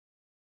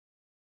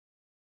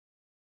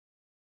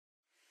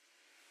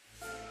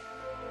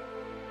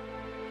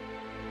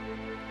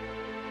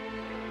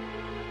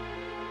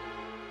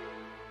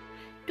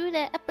do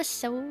that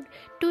episode.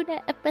 Do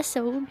that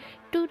episode.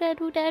 Do that,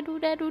 do that, do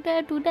that, do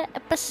that, do that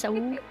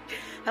episode.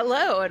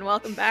 Hello, and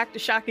welcome back to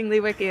Shockingly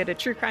Wicked, a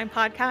true crime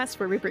podcast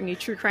where we bring you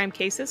true crime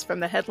cases from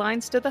the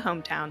headlines to the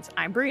hometowns.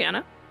 I'm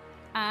Brianna.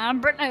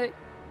 I'm Brittany.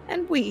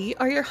 And we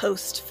are your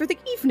hosts for the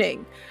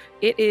evening.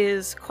 It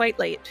is quite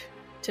late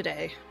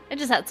today. I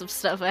just had some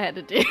stuff I had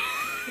to do.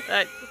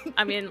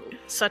 I mean,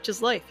 such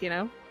is life, you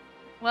know?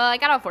 Well, I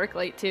got off work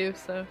late too,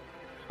 so.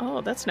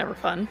 Oh, that's never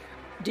fun.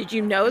 Did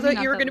you know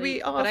that you were going to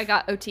be off? But I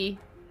got OT.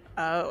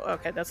 Oh,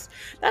 okay. That's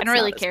I don't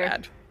really not as care.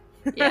 bad.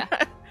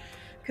 Yeah.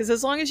 Because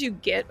as long as you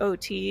get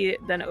OT,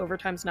 then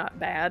overtime's not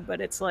bad. But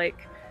it's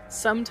like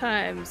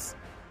sometimes,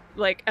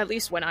 like at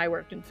least when I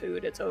worked in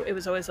food, it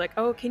was always like,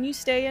 oh, can you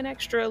stay an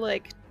extra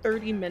like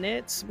 30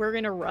 minutes? We're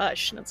in a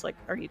rush, and it's like,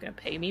 are you going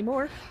to pay me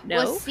more? No.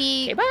 Well,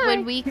 see, Okay,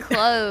 when we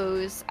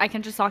close, I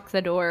can just lock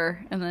the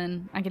door, and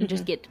then I can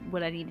just get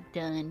what I need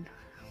done.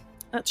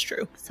 That's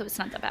true. So it's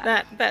not that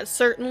bad. That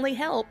certainly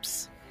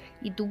helps.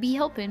 You do be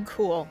helping.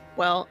 Cool.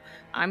 Well,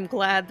 I'm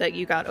glad that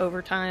you got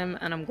overtime,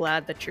 and I'm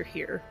glad that you're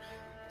here.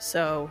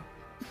 So,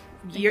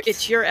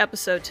 it's your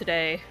episode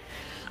today.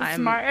 It's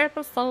my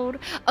episode.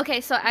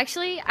 Okay, so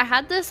actually, I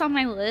had this on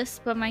my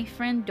list, but my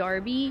friend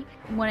Darby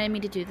wanted me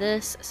to do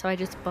this, so I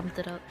just bumped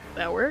it up.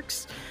 That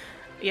works.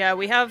 Yeah,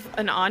 we have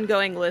an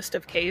ongoing list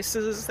of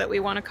cases that we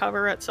want to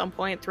cover at some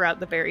point throughout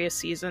the various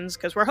seasons,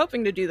 because we're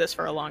hoping to do this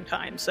for a long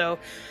time. So,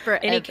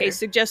 Forever. Any case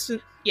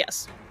suggestions?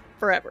 Yes,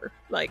 forever.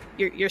 Like,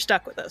 you're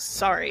stuck with us.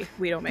 Sorry,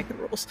 we don't make the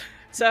rules.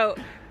 So,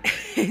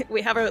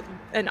 we have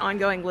an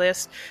ongoing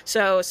list.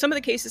 So, some of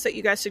the cases that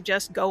you guys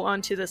suggest go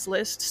onto this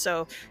list.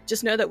 So,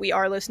 just know that we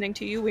are listening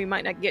to you. We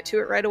might not get to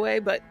it right away,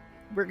 but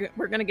we're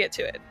going to get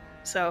to it.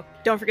 So,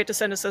 don't forget to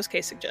send us those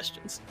case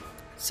suggestions.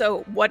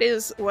 So, what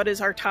is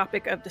our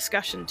topic of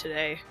discussion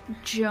today?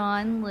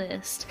 John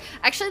List.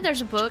 Actually,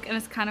 there's a book, and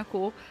it's kind of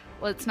cool.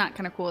 Well, it's not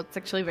kind of cool. It's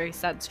actually a very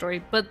sad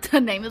story. But the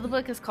name of the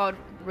book is called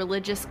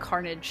Religious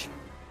Carnage.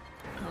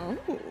 Oh,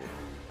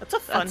 that's a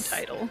fun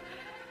title.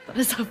 That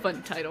is a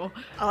fun title.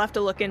 I'll have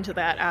to look into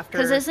that after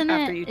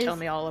you tell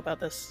me all about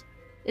this.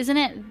 Isn't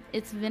it?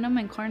 It's Venom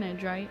and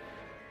Carnage, right?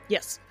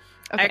 Yes.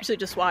 Okay. I actually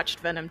just watched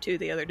Venom 2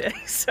 the other day,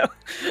 so.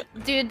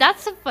 Dude,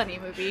 that's a funny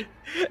movie.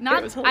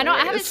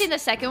 I haven't seen the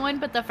second one,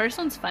 but the first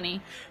one's funny.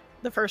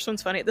 The first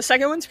one's funny. The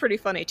second one's pretty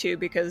funny too,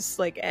 because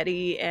like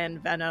Eddie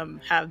and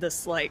Venom have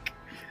this like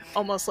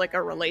almost like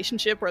a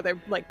relationship where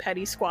they're like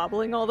petty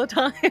squabbling all the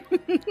time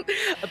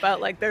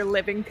about like their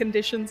living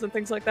conditions and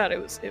things like that.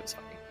 It was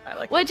funny. I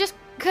like. Well, just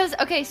because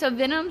so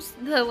Venom's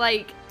the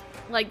like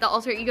the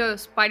alter ego of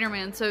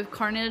Spider-Man, so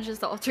Carnage is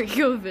the alter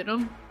ego of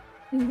Venom.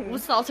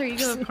 What's the alter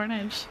ego of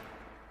Carnage?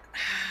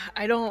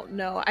 I don't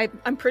know.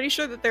 I'm pretty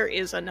sure that there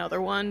is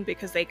another one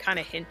because they kind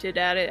of hinted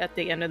at it at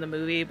the end of the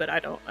movie, but I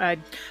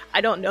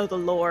don't know the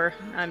lore.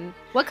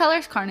 What color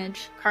is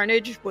Carnage?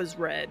 Carnage was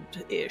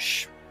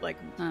red-ish, like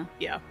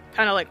yeah,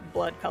 kind of like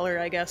blood color,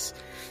 I guess.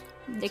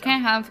 They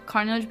can't have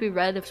Carnage be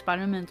red if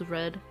Spider-Man's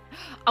red.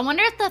 I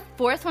wonder if the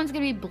fourth one's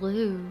gonna be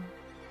blue.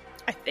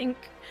 I think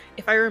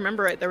if I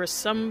remember right, there was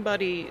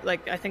somebody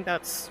like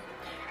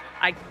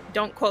I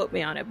don't quote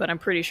me on it, but I'm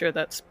pretty sure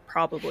that's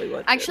probably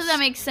what. Actually, that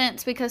makes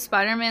sense because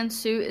Spider-Man's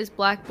suit is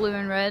black, blue,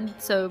 and red.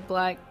 So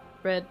black,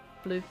 red,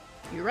 blue.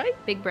 You're right.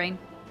 Big brain.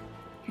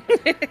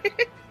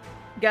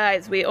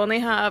 Guys, we only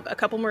have a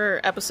couple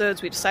more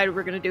episodes. We decided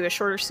we're going to do a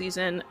shorter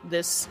season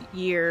this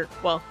year.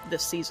 Well,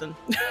 this season.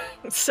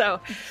 So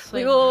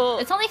we will.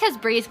 It's only because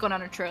Bree's going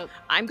on a trip.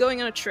 I'm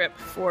going on a trip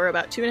for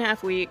about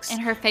 2.5 weeks. In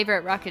her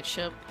favorite rocket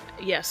ship.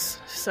 Yes.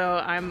 So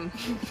I'm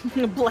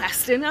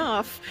blasting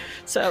off.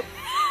 So.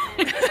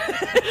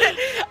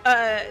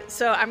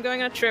 So I'm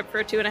going on a trip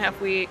for 2.5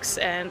 weeks,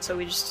 and so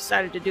we just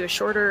decided to do a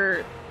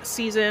shorter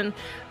season.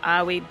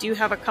 We do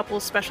have a couple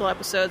of special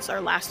episodes.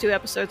 Our last 2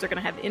 episodes are going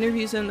to have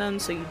interviews in them,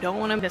 so you don't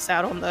want to miss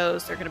out on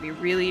those. They're going to be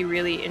really,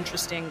 really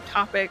interesting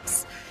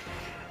topics.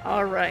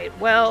 All right,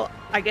 well,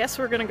 I guess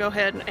we're going to go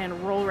ahead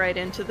and roll right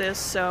into this.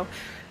 So,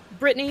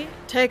 Brittany,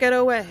 take it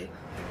away.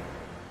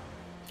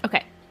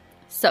 Okay,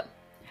 so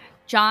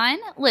John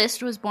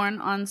List was born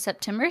on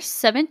September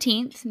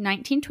 17th,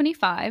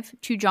 1925,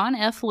 to John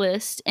F.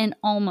 List and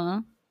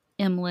Alma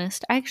M.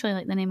 List. I actually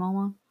like the name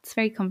Alma. It's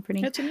very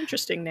comforting. It's an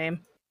interesting name.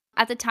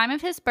 At the time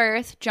of his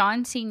birth,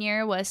 John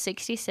Sr. was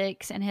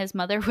 66 and his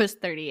mother was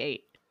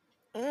 38.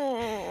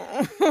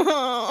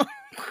 Oh.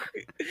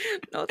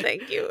 No,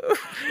 thank you.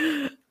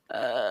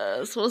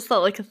 So what's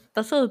that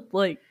that's a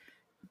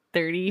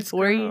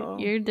 34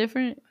 year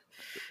different?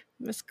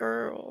 Miss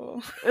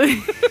Girl.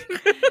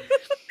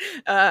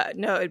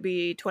 No, it'd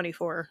be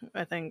 24,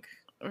 I think.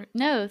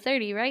 No,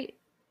 30, right?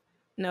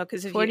 No,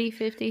 because if 40,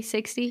 50,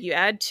 60? You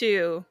add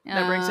 2,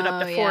 that brings it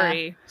up to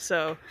 40. Yeah.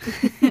 So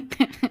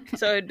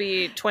it'd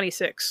be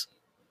 26,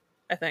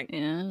 I think.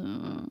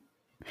 Yeah.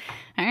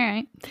 All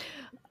right.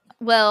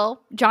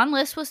 Well, John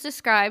List was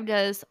described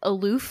as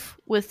aloof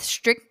with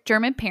strict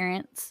German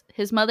parents.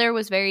 His mother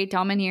was very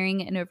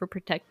domineering and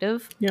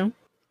overprotective. Yeah.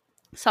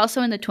 It's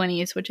also in the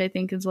 20s, which I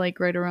think is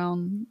right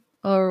around,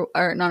 or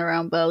not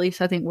around, but at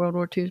least I think World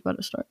War II is about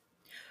to start.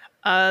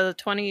 The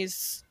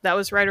 20s, that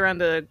was right around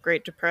the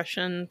Great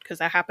Depression, because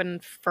that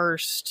happened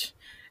first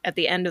at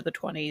the end of the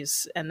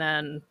 20s, and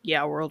then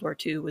World War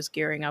II was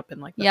gearing up in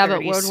like the 30s.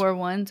 But World War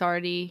One's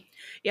already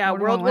World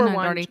War One had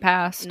already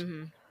passed.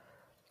 Mm-hmm.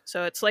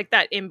 So it's like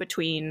that in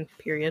between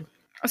period.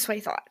 That's what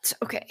I thought.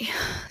 Okay.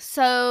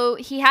 So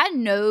he had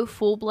no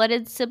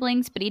full-blooded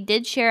siblings, but he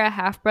did share a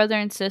half-brother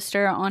and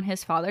sister on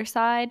his father's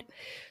side.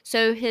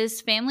 So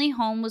his family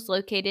home was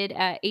located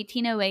at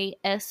 1808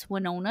 S.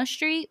 Winona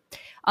Street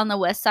on the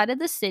west side of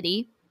the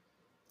city.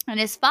 And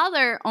his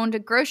father owned a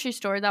grocery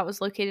store that was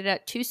located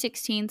at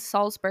 216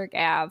 Salzburg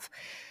Ave.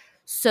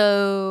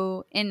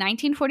 So in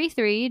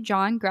 1943,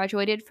 John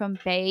graduated from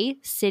Bay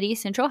City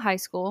Central High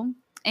School.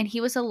 And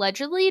he was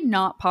allegedly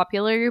not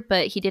popular,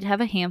 but he did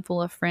have a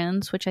handful of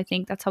friends, which I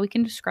think that's how we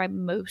can describe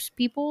most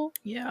people.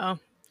 Yeah.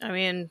 I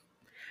mean,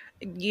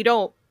 I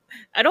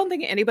don't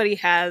think anybody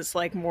has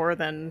like more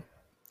than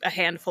a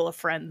handful of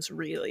friends,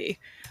 really.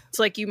 It's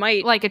like you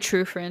might... Like a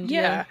true friend.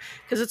 Yeah.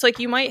 Because it's like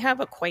you might have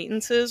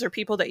acquaintances or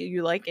people that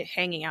you like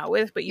hanging out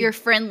with, but you're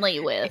friendly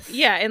with.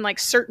 Yeah, in like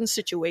certain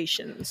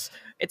situations.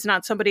 It's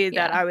not somebody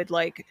that I would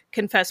like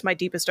confess my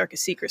deepest,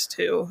 darkest secrets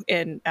to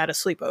at a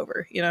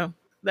sleepover, you know?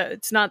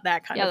 It's not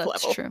that kind of level.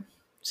 That's true.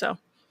 So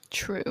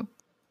true.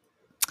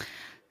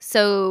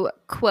 So,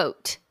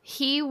 quote,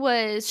 he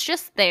was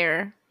just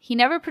there. He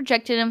never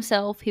projected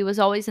himself. He was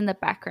always in the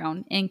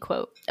background, end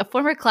quote. A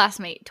former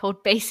classmate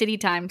told Bay City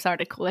Times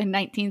article in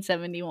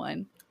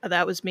 1971.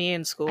 That was me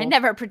in school. I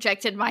never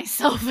projected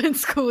myself in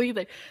school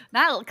either.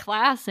 Not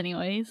class,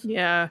 anyways.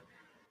 Yeah.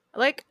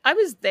 Like, I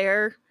was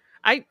there.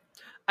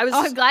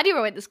 I'm glad you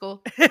were with the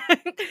school.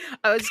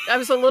 I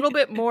was a little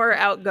bit more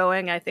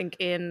outgoing, I think,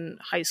 in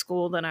high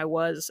school than I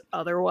was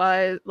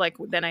otherwise, like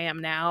than I am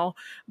now.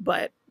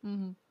 But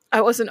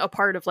I wasn't a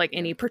part of like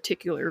any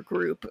particular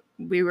group.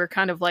 We were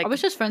kind of like... I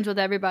was just friends with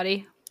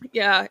everybody.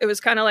 Yeah, it was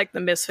kind of like the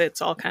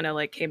misfits all kind of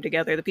like came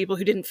together. The people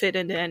who didn't fit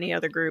into any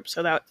other group.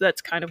 So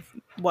that's kind of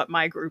what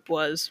my group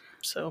was.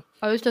 So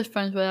I was just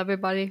friends with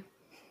everybody.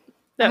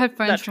 I had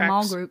friends from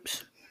all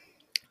groups.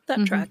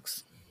 That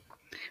tracks.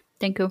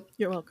 Thank you.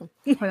 You're welcome.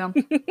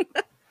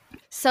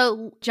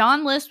 So,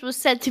 John List was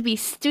said to be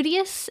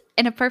studious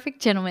and a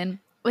perfect gentleman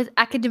with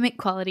academic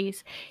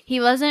qualities. He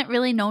wasn't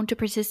really known to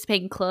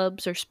participate in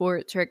clubs or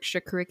sports or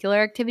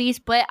extracurricular activities,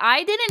 but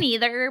I didn't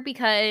either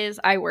because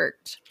I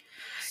worked.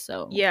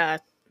 So yeah,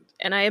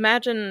 and I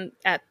imagine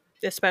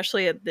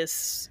especially at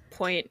this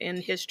point in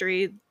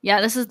history.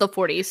 Yeah, this is the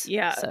 40s.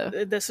 Yeah, so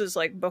this is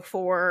like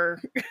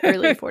before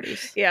early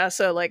 40s. Yeah,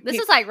 so like this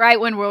is like right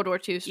when World War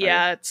II started.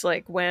 Yeah, it's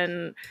like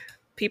when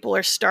people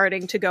are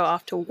starting to go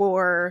off to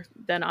war,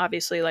 then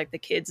obviously like the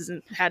kids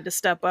had to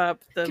step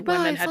up, the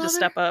women had to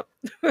step up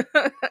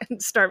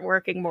and start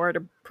working more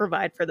to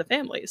provide for the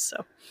families.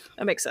 So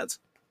that makes sense.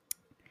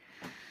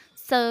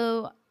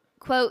 So,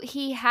 quote,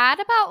 he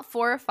had about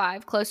 4 or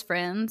 5 close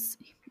friends,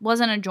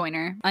 wasn't a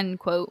joiner,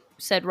 unquote,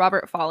 said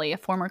Robert Foley, a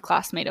former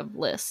classmate of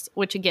List,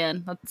 which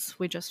again,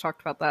 we just talked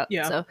about that.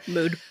 Yeah, so.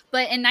 mood.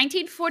 But in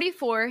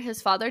 1944,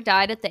 his father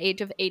died at the age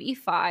of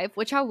 85,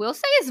 which I will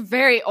say is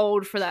very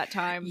old for that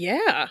time.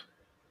 Yeah.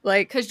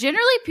 Like, because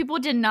generally people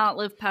did not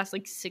live past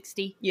like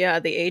 60. Yeah,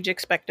 the age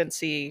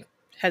expectancy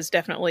has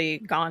definitely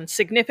gone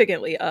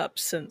significantly up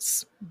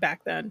since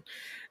back then.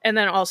 And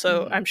then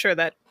also, I'm sure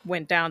that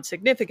went down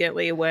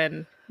significantly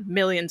when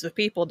millions of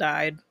people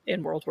died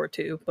in World War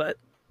II, but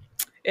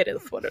it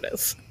is what it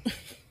is.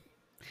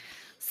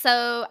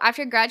 So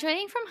after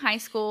graduating from high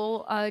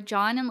school,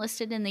 John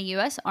enlisted in the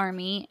U.S.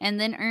 Army and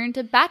then earned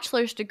a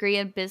bachelor's degree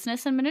in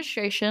business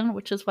administration,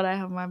 which is what I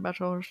have my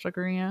bachelor's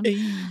degree in,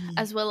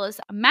 as well as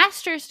a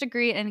master's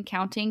degree in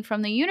accounting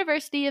from the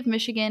University of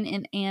Michigan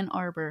in Ann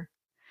Arbor.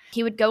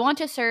 He would go on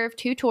to serve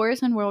 2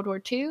 tours in World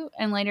War II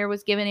and later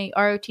was given a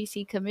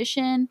ROTC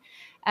commission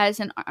as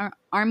an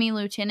Army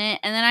lieutenant.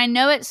 And then I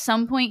know at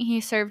some point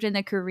he served in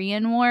the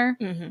Korean War.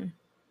 Mm-hmm.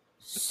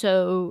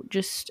 So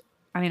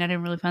I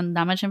didn't really find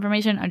that much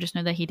information. I just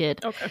know that he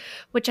did. Okay.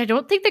 Which I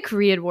don't think the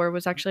Korean War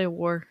was actually a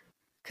war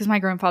because my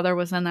grandfather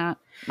was in that.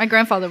 My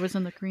grandfather was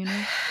in the Korean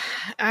War.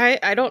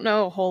 I don't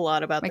know a whole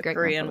lot about the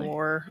Korean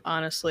War,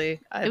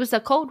 honestly. It was the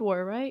Cold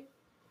War, right?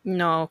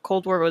 No,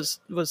 Cold War was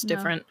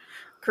different.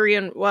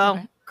 Korean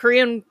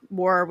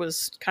War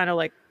was kind of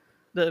like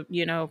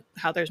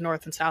how there's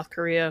North and South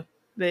Korea.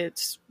 They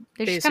just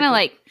kind of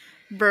like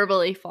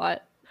verbally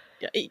fought.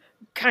 Yeah,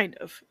 kind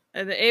of.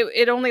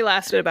 It only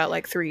lasted about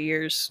like 3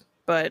 years,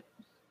 but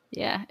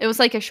yeah, it was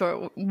like a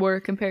short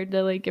war compared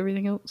to like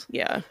everything else.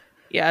 Yeah,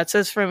 it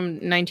says from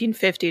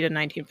 1950 to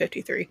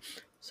 1953.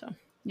 So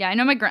yeah, I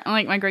know my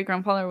great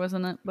grandfather was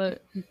in it,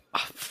 but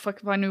fuck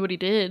if I knew what he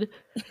did.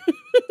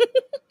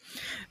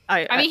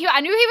 I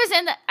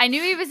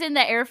knew he was in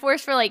the Air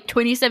Force for like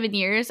 27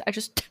 years.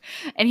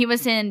 And he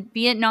was in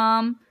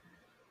Vietnam,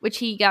 which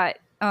he got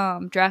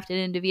drafted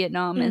into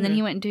Vietnam, and then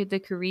he went into the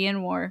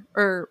Korean War,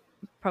 or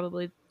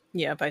probably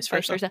vice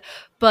versa.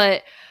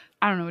 But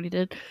I don't know what he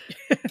did.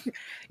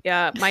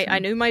 Yeah, I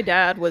knew my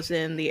dad was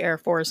in the Air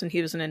Force and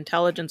he was an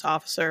intelligence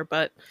officer,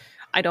 but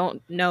I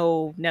don't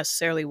know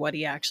necessarily what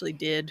he actually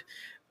did.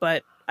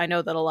 but I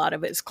know that a lot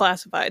of it is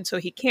classified, so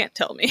he can't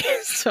tell me.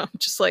 So I'm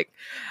just like,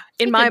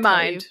 in He my could tell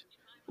mind, you.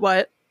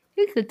 what?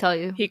 He could tell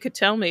you. He could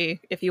tell me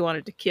if he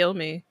wanted to kill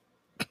me.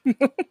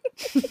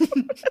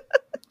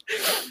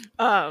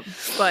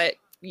 But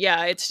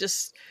yeah, it's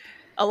just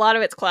a lot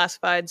of it's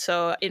classified.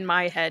 So in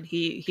my head,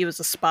 he was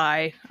a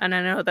spy, and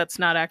I know that's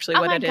not actually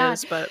Oh what my it God.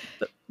 is, but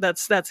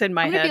that's in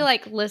my I'm gonna head. be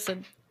like,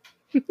 listen,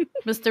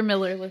 Mr.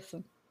 Miller,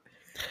 listen.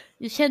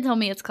 You can't tell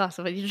me it's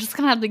classified. You're just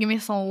gonna have to give me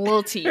some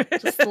little tea,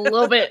 just a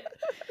little bit.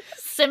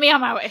 Send me on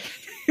my way.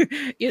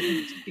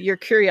 Your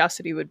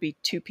curiosity would be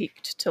too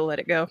piqued to let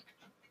it go.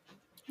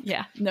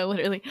 Yeah, no,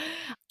 literally.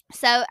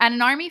 So at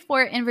an army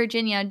fort in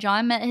Virginia,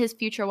 John met his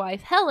future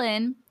wife,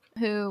 Helen,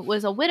 who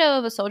was a widow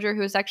of a soldier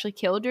who was actually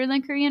killed during the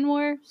Korean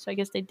War. So I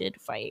guess they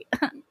did fight.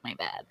 My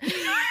bad.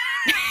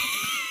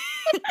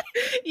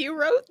 You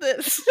wrote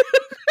this.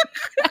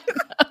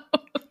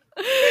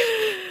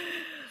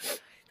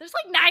 There's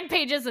like 9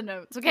 pages of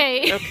notes,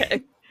 okay?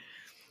 Okay.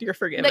 You're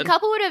forgiven. The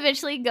couple would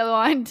eventually go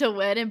on to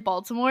wed in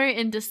Baltimore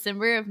in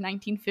December of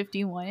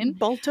 1951.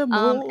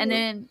 Baltimore. And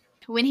then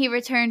when he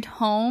returned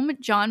home,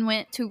 John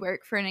went to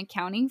work for an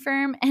accounting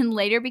firm and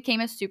later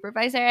became a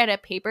supervisor at a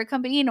paper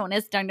company known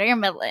as Dunder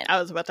Mifflin.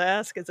 I was about to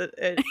ask, is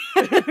it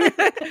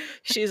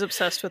she's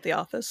obsessed with The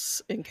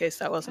Office, in case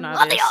that wasn't Love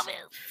obvious. The Office.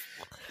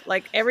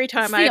 Like every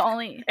time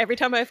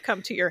I've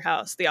come to your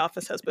house, The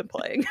Office has been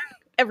playing.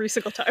 Every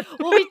single time.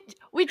 Well,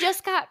 we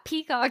just got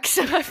Peacock,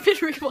 so I've been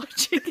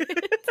rewatching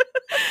it.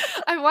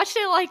 I watched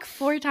it like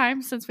 4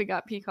 times since we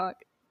got Peacock.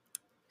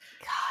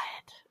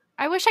 God,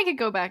 I wish I could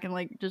go back and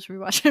like just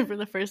rewatch it for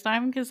the first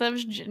time because that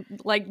was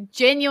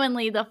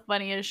genuinely the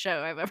funniest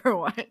show I've ever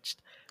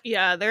watched.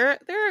 Yeah, there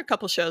are a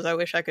couple shows I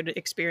wish I could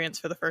experience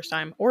for the first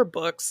time, or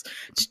books.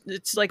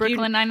 It's like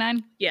Brooklyn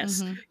Nine-Nine.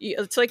 Yes,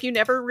 it's like you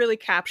never really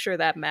capture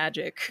that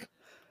magic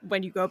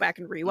when you go back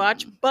and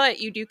rewatch, but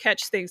you do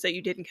catch things that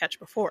you didn't catch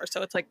before.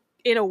 So it's like,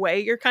 in a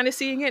way, you're kind of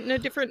seeing it in a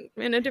different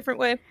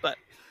way, but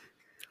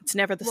it's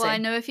never the same. Well, I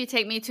know if you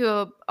take me to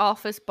a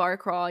Office bar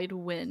crawl, I'd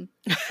win.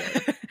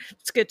 So.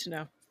 It's good to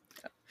know.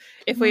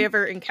 If we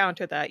ever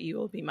encounter that, you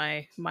will be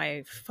my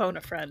phone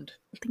a friend.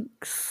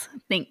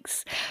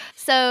 Thanks.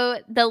 So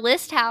the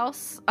List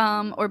House,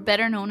 or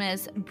better known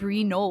as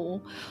Breeze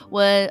Knoll,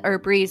 was a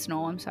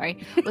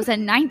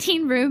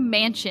 19-room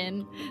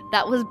mansion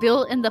that was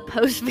built in the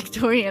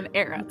post-Victorian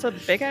era. It's a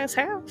big ass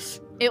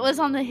house. It was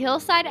on the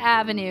Hillside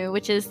Avenue,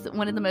 which is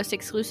one of the most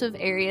exclusive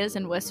areas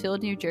in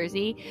Westfield, New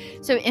Jersey.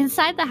 So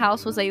inside the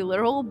house was a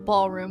literal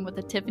ballroom with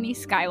a Tiffany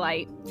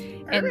skylight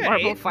and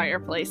marble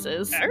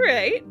fireplaces. All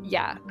right.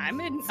 Yeah.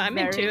 I'm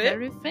into it.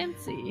 Very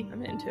fancy.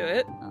 I'm into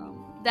it.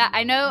 That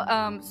I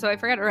know, so I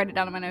forgot to write it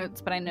down in my notes,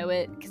 but I know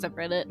it because I've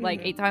read it like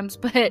 8 times.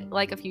 But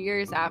like a few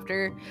years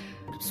after,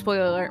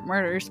 spoiler alert,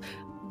 murders,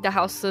 the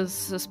house is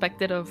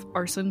suspected of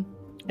arson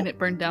and it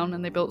burned down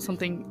and they built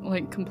something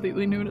like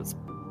completely new in its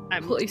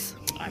place.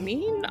 I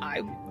mean,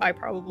 I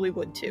probably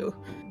would too.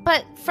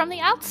 But from the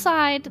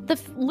outside, the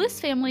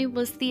List family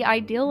was the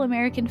ideal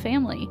American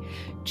family.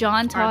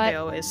 John taught. Aren't they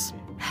always?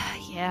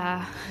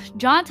 Yeah.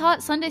 John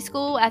taught Sunday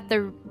school at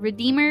the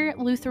Redeemer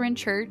Lutheran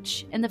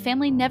Church, and the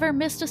family never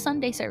missed a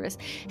Sunday service.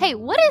 Hey,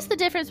 what is the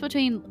difference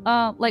between,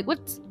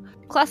 what's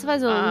classified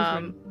as a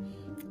Lutheran?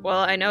 Well,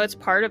 I know it's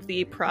part of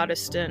the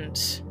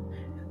Protestant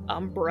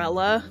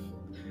umbrella.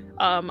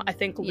 I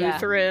think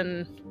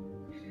Lutheran,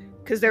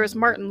 because there was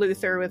Martin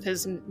Luther with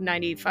his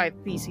 95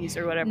 Theses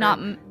or whatever.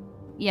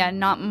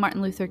 Not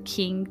Martin Luther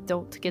King.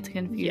 Don't get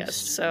confused. Yes,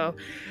 so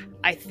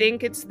I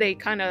think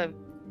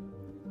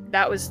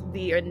that was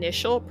the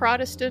initial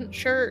Protestant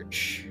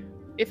church,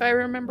 if I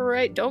remember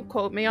right. Don't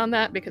quote me on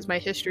that because my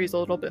history is a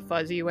little bit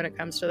fuzzy when it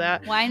comes to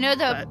that. Well, I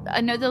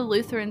know the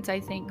Lutherans, I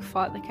think,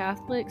 fought the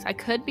Catholics. I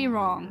could be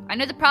wrong. I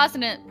know the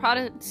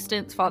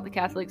Protestants fought the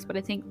Catholics, but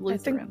I think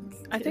Lutherans.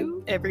 I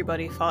think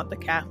everybody fought the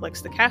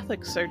Catholics. The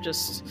Catholics are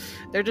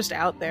they're just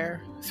out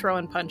there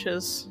throwing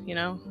punches, you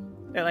know?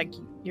 They're like,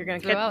 you're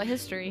gonna throughout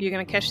history. You're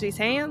gonna catch these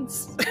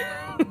hands.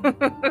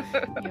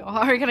 You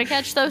are gonna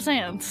catch those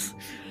hands.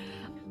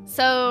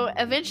 So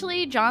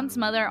eventually, John's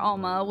mother,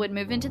 Alma, would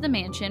move into the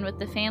mansion with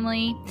the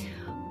family,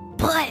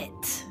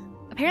 but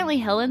apparently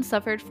Helen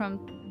suffered from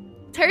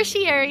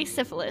tertiary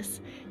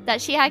syphilis that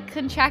she had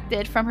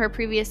contracted from her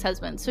previous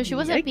husband. So she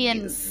wasn't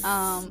being,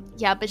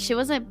 but she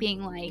wasn't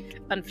being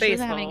like unfaithful. She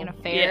wasn't having an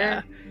affair.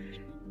 Yeah.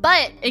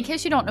 But in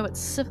case you don't know what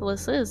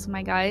syphilis is,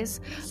 my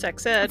guys,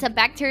 sex ed. It's a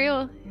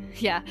bacterial.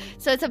 Yeah,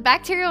 so it's a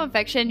bacterial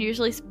infection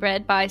usually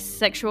spread by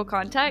sexual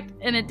contact,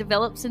 and it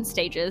develops in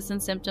stages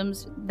and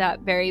symptoms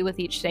that vary with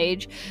each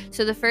stage.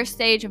 So the first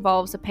stage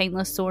involves a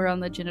painless sore on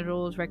the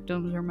genitals,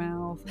 rectums, or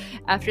mouth.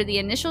 After the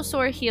initial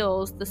sore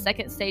heals, the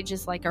second stage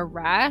is like a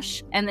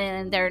rash, and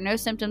then there are no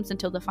symptoms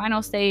until the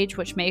final stage,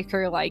 which may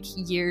occur like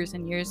years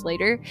and years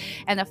later.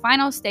 And the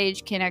final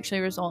stage can actually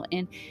result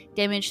in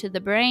damage to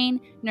the brain,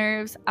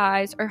 nerves,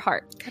 eyes, or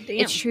heart. God damn.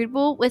 It's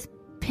treatable with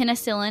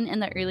penicillin in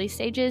the early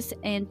stages,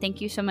 and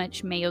thank you so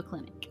much, Mayo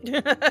Clinic.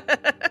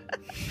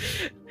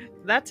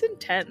 That's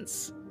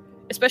intense,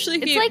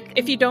 especially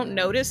if you don't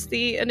notice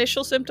the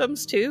initial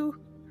symptoms too,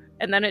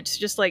 And then it's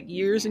just like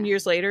years and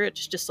years later,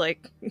 it's just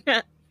like,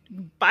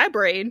 bye,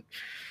 brain.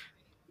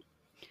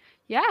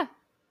 Yeah,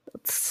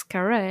 that's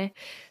scary.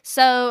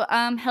 So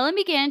Helen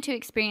began to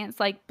experience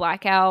like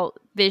blackout,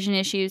 vision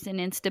issues,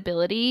 and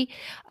instability,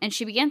 and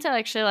she began to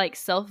actually like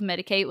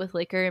self-medicate with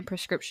liquor and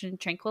prescription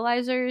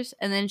tranquilizers,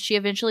 and then she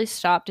eventually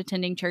stopped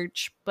attending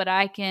church. But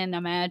I can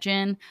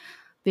imagine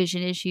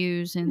vision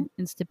issues and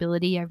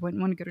instability. I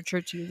wouldn't want to go to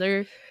church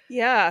either.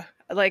 Yeah,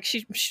 like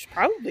she's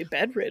probably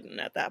bedridden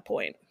at that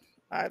point.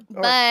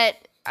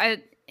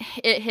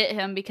 It hit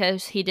him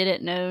because he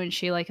didn't know, and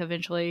she like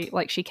eventually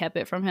like she kept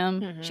it from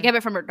him. Mhm. She kept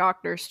it from her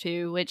doctors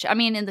too, which I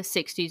mean in the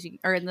 60s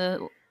or in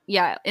the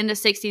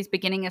 60s,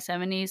 beginning of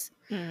 70s,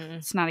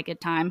 it's not a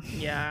good time.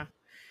 Yeah.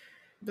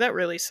 That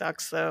really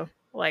sucks though.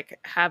 Like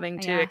having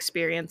to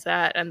experience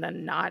that and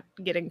then not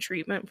getting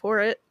treatment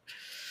for it.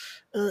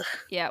 Ugh.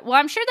 Yeah. Well,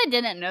 I'm sure they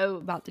didn't know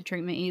about the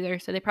treatment either,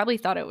 so they probably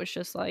thought it was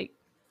just like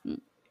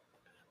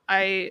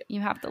you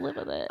have to live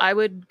with it. I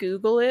would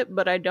Google it,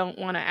 but I don't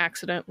want to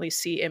accidentally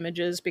see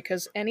images,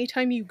 because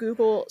anytime you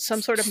Google some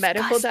sort of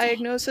medical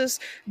diagnosis,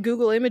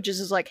 Google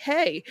Images is like,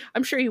 hey,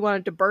 I'm sure you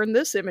wanted to burn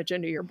this image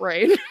into your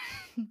brain.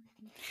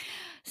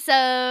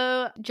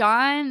 So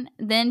John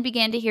then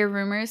began to hear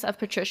rumors of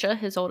Patricia,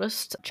 his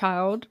oldest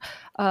child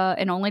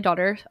and only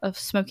daughter, of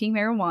smoking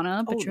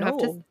marijuana. But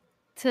have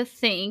to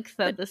think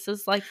that this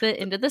is like the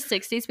end of the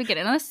 60s,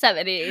 beginning of the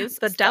 70s.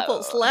 The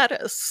devil's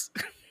lettuce.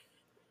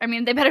 I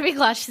mean, they better be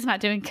glad she's not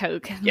doing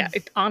coke. Yeah,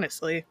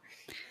 honestly.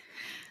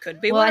 Could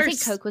be worse. I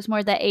think coke was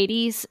more the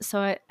 80s,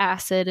 so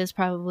acid is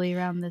probably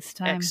around this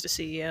time.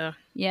 Ecstasy, yeah.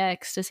 Yeah,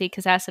 ecstasy,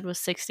 because acid was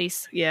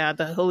 60s. Yeah,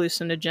 the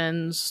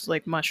hallucinogens,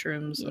 like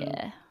mushrooms.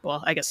 Yeah.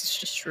 Well, I guess it's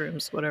just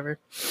shrooms, whatever.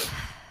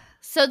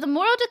 So the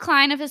moral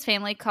decline of his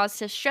family caused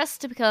his stress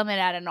to become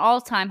at an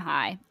all-time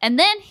high. And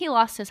then he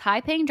lost his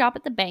high-paying job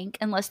at the bank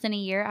in less than a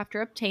year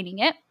after obtaining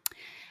it.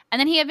 And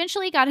then he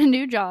eventually got a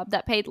new job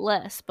that paid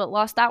less, but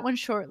lost that one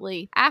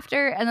shortly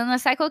after. And then the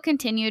cycle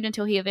continued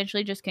until he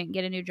eventually just couldn't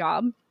get a new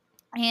job.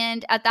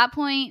 And at that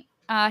point,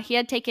 he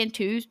had taken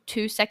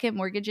two second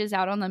mortgages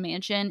out on the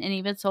mansion, and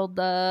even sold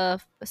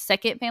the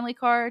second family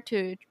car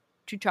to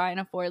try and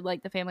afford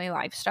like the family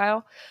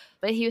lifestyle.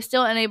 But he was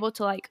still unable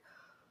to like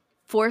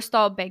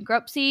forestall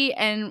bankruptcy,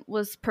 and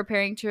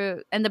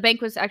the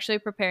bank was actually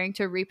preparing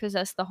to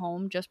repossess the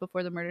home just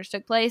before the murders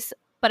took place.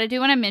 But I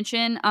do want to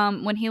mention,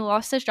 when he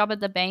lost his job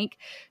at the bank,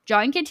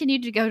 John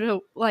continued to go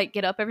to like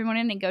get up every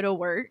morning and go to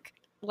work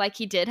like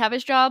he did have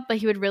his job, but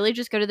he would really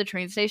just go to the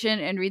train station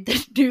and read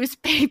the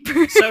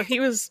newspaper. So he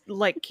was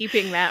like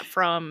keeping that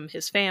from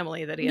his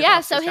family that he had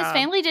lost his job.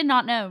 Family did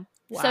not know.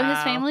 Wow. So his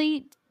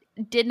family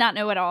did not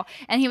know at all.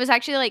 And he was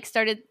actually like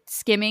started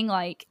skimming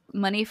like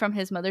money from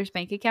his mother's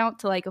bank account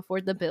to like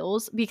afford the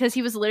bills, because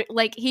he was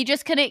like he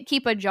just couldn't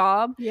keep a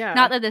job. Yeah.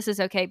 Not that this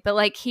is okay, but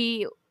like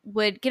he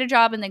would get a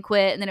job and then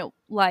quit, and then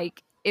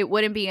it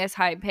wouldn't be as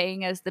high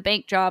paying as the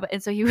bank job,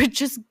 and so he would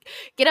just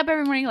get up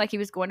every morning like he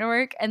was going to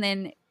work, and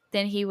then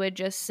he would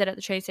just sit at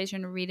the train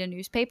station and read a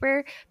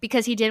newspaper,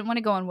 because he didn't want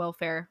to go on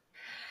welfare.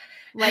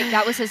 Like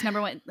that was his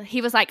number one.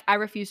 He was like, I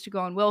refuse to go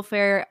on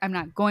welfare. I'm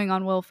not going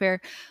on welfare.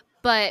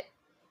 But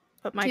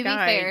my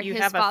guy, fair, you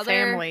have a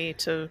family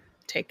to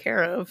take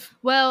care of.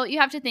 Well, you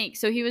have to think.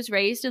 So he was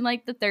raised in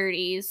like the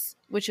 30s,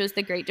 which was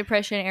the Great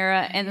Depression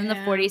era, and then the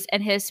 40s,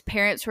 and his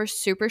parents were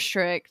super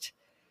strict,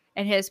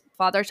 and his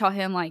father taught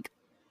him like,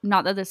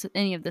 not that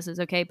any of this is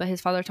okay, but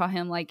his father taught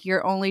him like,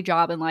 your only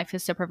job in life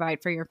is to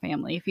provide for your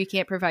family. If you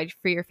can't provide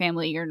for your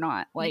family, you're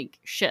not like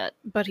shit.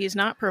 But he's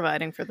not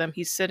providing for them.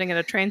 He's sitting at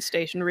a train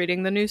station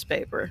reading the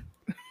newspaper.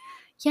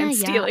 And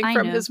stealing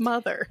from his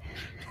mother.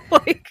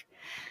 Like,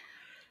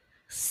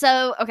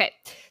 so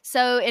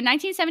in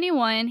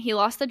 1971 he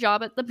lost the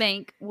job at the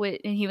bank and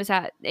he was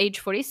at age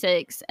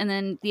 46, and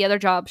then the other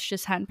jobs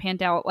just hadn't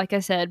panned out, like I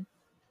said.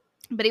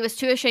 But he was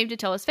too ashamed to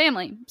tell his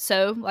family.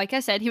 So, like I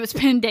said, he would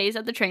spend days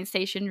at the train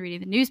station reading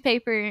the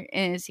newspaper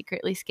and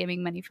secretly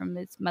skimming money from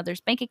his mother's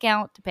bank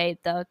account to pay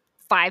the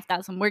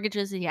 5,000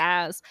 mortgages he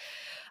has.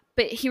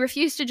 But he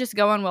refused to just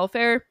go on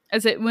welfare,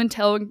 as it would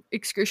entail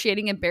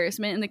excruciating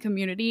embarrassment in the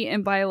community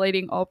and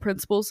violating all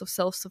principles of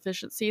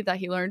self-sufficiency that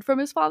he learned from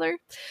his father.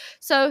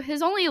 So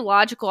his only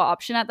logical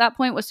option at that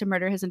point was to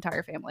murder his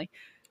entire family.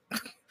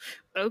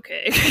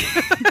 Okay.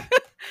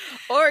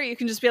 Or you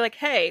can just be like,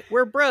 hey,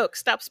 we're broke.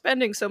 Stop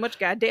spending so much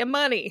goddamn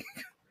money.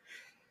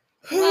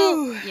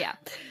 Well, yeah.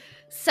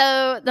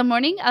 So the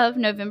morning of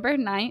November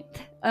 9th,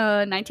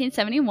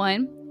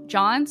 1971,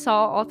 John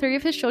saw all three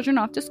of his children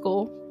off to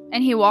school,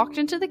 and he walked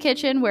into the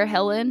kitchen where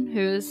Helen,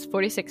 who was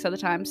 46 at the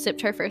time, sipped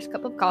her first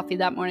cup of coffee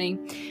that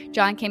morning.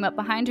 John came up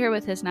behind her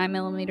with his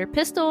 9mm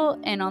pistol,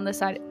 and on the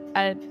side,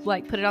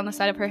 put it on the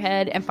side of her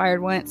head and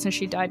fired once, and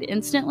she died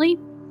instantly.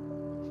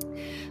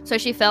 So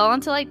she fell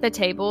onto like the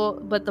table,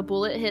 but the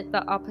bullet hit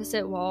the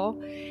opposite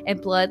wall, and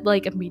blood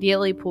like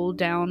immediately pooled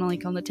down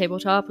like on the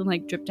tabletop and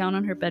like dripped down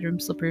on her bedroom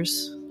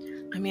slippers.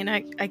 I mean, I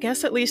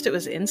guess at least it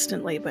was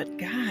instantly, but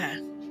God,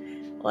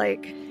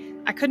 like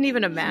I couldn't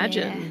even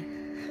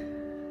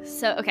imagine.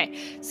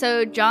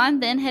 So John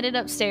then headed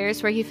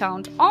upstairs where he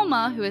found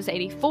Alma, who was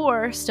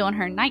 84, still in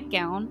her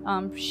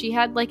nightgown. She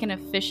had like an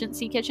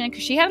efficiency kitchen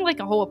because she had like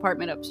a whole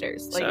apartment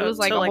upstairs. Like it was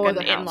like a whole an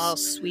other house. in-law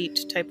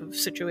suite type of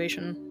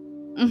situation.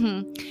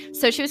 Mm-hmm.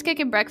 So she was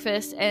cooking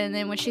breakfast, and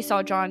then when she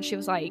saw John, she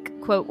was like,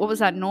 quote, "What was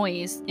that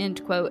noise?"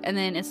 End quote. And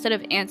then instead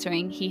of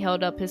answering, he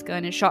held up his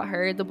gun and shot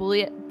her. The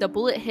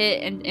bullet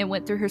hit and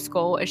went through her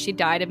skull, and she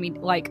died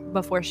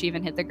before she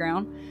even hit the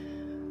ground.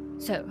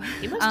 So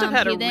he must have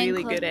had a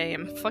really good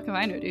aim. Fucking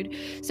I know, dude.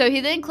 So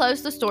he then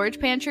closed the storage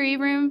pantry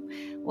room,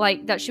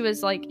 like that she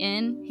was like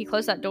in. He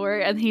closed that door,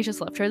 and he just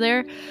left her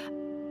there.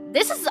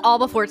 This is all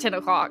before 10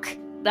 o'clock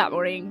that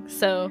morning.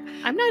 So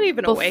I'm not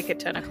even awake at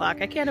 10 o'clock.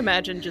 I can't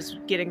imagine just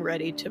getting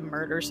ready to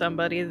murder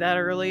somebody that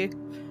early.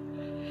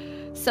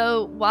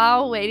 So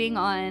while waiting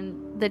on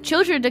the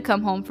children to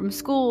come home from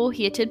school,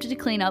 he attempted to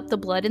clean up the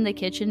blood in the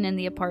kitchen and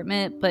the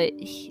apartment, but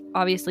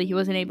obviously he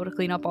wasn't able to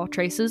clean up all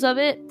traces of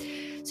it.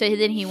 So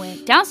then he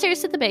went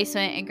downstairs to the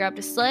basement and grabbed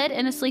a sled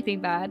and a sleeping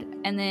bag.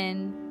 And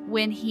then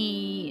when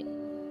he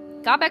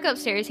got back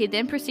upstairs, he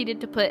then proceeded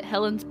to put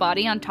Helen's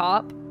body on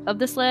top of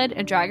the sled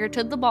and drag her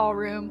to the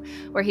ballroom,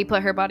 where he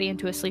put her body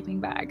into a sleeping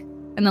bag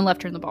and then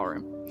left her in the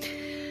ballroom.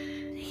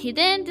 He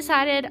then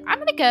decided, I'm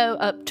going to go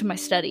up to my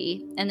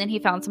study, and then he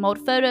found some old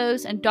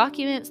photos and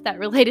documents that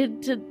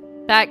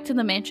related back to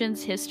the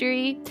mansion's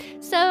history.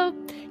 So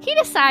he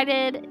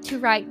decided to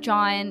write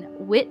John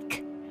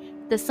Wick,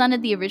 the son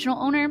of the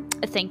original owner,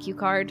 a thank you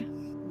card.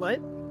 What?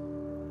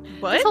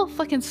 This whole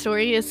fucking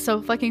story is so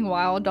fucking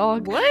wild,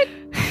 dog. What?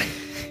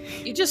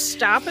 You just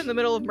stop in the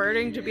middle of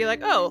murdering to be like,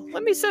 oh,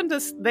 let me send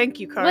this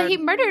thank you card. Well, he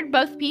murdered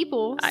both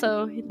people,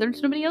 so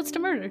there's nobody else to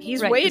murder.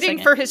 He's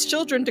waiting for his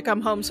children to come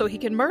home so he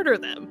can murder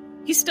them.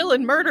 He's still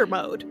in murder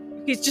mode.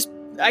 He's just,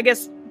 I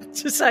guess,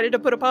 decided to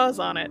put a pause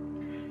on it.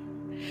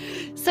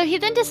 So he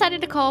then decided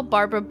to call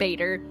Barbara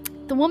Bader,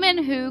 the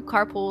woman who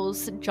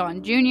carpools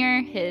John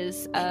Jr.,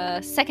 his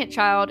second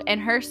child, and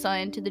her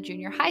son to the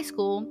junior high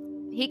school.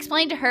 He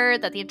explained to her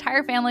that the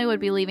entire family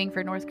would be leaving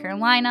for North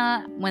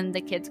Carolina when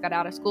the kids got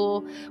out of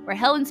school, where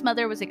Helen's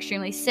mother was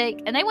extremely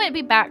sick, and they wouldn't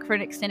be back for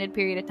an extended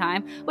period of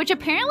time, which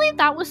apparently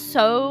that was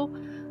so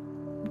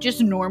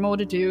just normal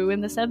to do in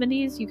the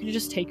 70s. You could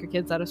just take your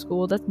kids out of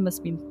school. That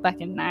must be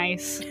fucking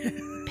nice.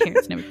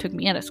 Parents never took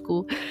me out of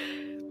school.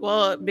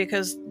 Well,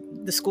 because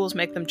the schools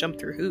make them jump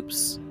through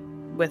hoops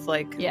with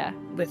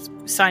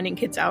with signing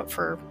kids out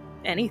for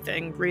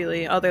anything,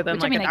 really, other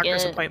than a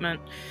doctor's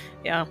appointment.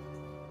 Yeah.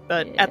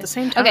 But at the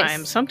same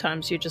time,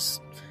 sometimes you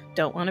just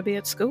don't want to be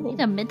at school. You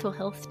need a mental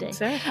health day.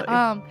 Exactly.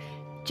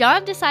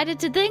 John decided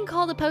to then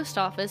call the post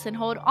office and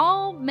hold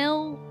all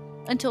mail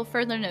until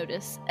further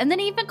notice. And then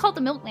he even called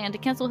the milkman to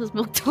cancel his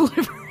milk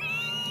delivery.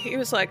 He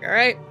was like, all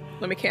right,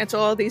 let me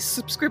cancel all these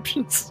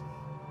subscriptions.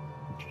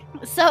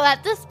 So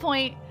at this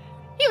point,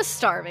 he was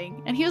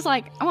starving. And he was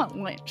like, I want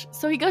lunch.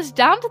 So he goes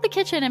down to the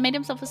kitchen and made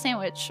himself a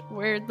sandwich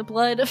where the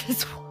blood of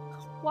his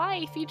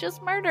wife he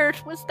just murdered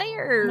was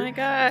there. My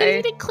guy.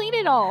 He didn't clean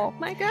it all.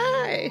 My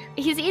guy.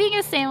 He's eating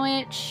a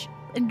sandwich,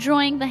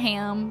 enjoying the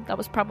ham that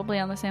was probably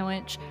on the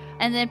sandwich.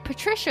 And then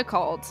Patricia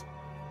called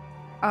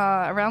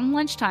around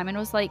lunchtime and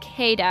was like,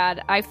 hey,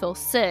 Dad, I feel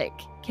sick.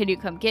 Can you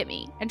come get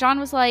me? And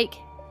John was like,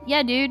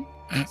 yeah, dude.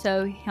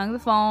 So he hung the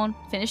phone,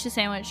 finished the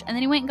sandwich, and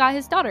then he went and got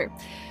his daughter.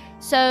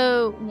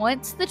 So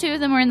once the two of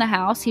them were in the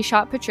house, he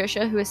shot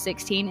Patricia, who was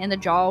 16, in the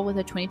jaw with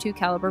a .22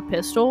 caliber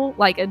pistol,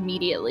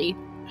 immediately.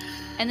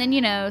 And then,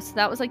 so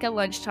that was at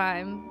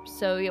lunchtime.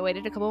 So he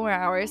waited a couple more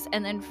hours.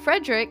 And then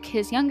Frederick,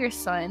 his younger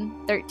son,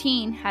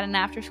 13, had an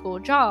after-school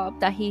job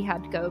that he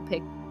had to go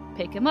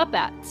pick him up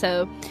at.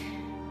 So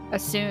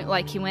as soon,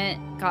 he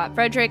went, got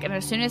Frederick, and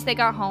as soon as they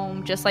got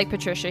home, just like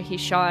Patricia, he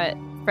shot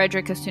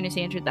Frederick as soon as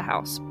he entered the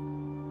house.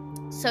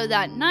 So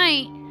that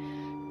night,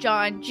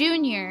 John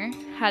Jr.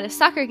 had a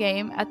soccer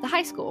game at the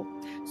high school.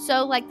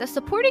 So, the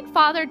supporting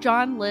father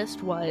John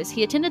List was,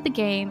 he attended the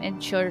game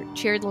and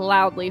cheered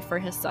loudly for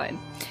his son.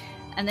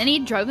 And then he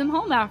drove him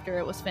home after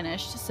it was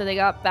finished. So they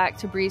got back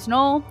to Breeze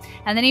Knoll,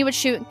 and then he would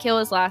shoot and kill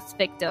his last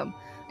victim.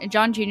 And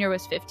John Jr.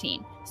 was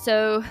 15.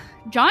 So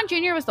John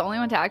Jr. was the only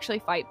one to actually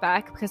fight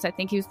back, because I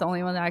think he was the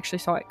only one that actually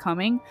saw it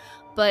coming.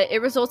 But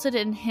it resulted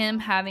in him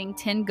having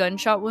 10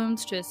 gunshot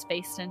wounds to his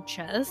face and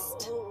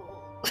chest.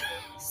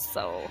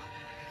 So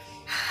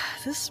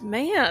this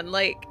man,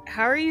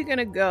 how are you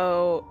gonna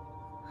go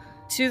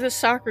to the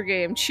soccer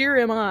game, cheer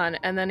him on,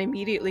 and then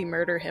immediately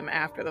murder him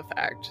after the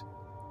fact?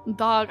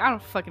 Dog, I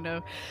don't fucking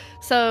know.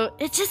 So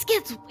it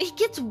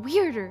gets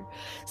weirder.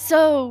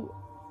 So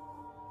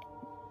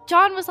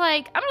John was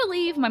like, I'm gonna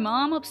leave my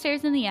mom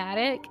upstairs in the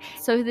attic.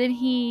 So then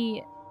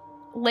he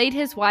laid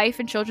his wife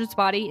and children's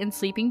body in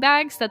sleeping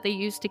bags that they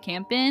used to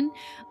camp in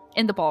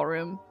the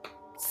ballroom.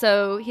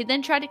 So he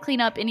then tried to clean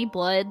up any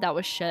blood that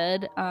was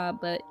shed,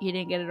 but he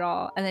didn't get it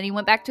all. And then he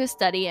went back to his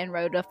study and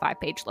wrote a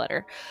 5-page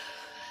letter.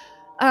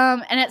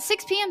 And at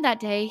 6 p.m. that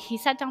day, he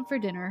sat down for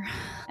dinner.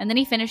 And then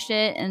he finished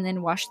it and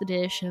then washed the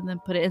dish and then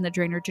put it in the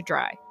drainer to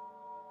dry.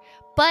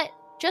 But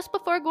just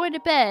before going to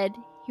bed,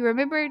 he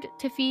remembered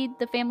to feed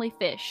the family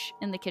fish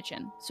in the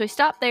kitchen. So he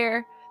stopped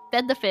there,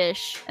 fed the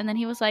fish, and then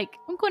he was like,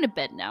 I'm going to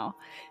bed now.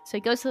 So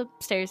he goes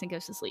upstairs and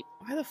goes to sleep.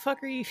 Why the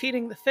fuck are you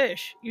feeding the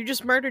fish? You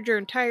just murdered your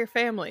entire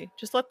family.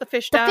 Just let the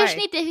fish The die. fish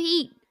need to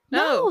eat. No.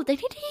 No, they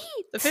need to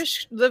eat. The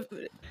fish,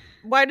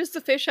 why does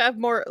the fish have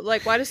more,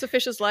 like, why does the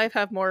fish's life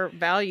have more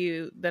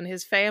value than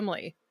his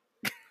family?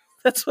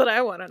 That's what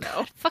I want to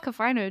know. Fuck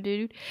if I know,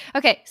 dude.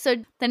 Okay, so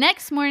the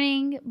next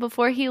morning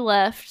before he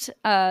left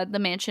the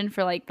mansion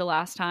for like the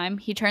last time,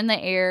 he turned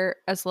the air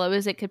as low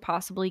as it could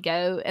possibly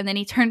go, and then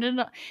he turned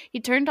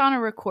on a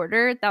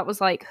recorder that was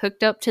like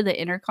hooked up to the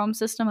intercom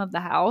system of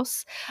the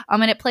house,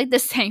 and it played the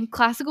same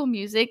classical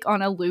music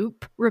on a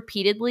loop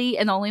repeatedly,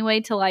 and the only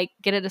way to like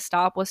get it to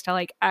stop was to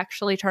like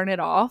actually turn it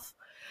off.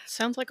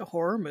 Sounds like a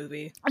horror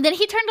movie. And then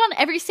he turned on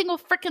every single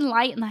freaking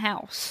light in the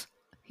house.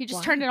 He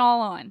just turned it all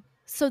on.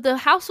 So the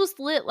house was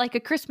lit like a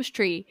Christmas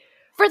tree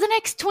for the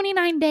next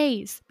 29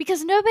 days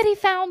because nobody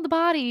found the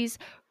bodies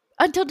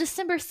until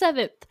December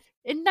 7th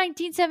in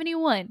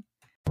 1971.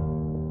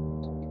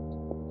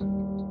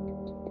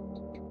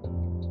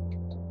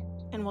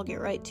 And we'll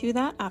get right to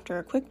that after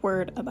a quick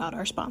word about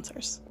our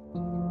sponsors.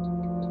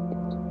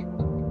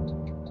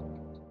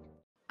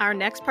 Our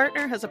next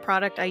partner has a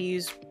product I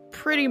use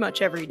pretty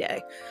much every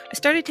day. I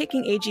started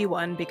taking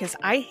AG1 because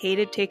I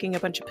hated taking a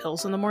bunch of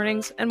pills in the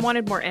mornings and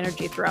wanted more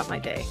energy throughout my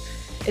day.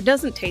 It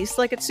doesn't taste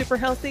like it's super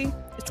healthy.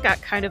 It's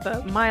got kind of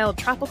a mild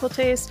tropical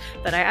taste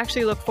that I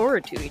actually look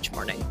forward to each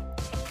morning.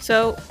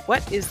 So,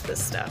 what is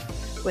this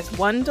stuff? With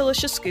one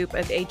delicious scoop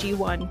of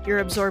AG1, you're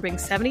absorbing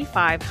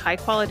 75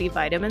 high-quality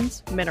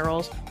vitamins,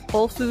 minerals,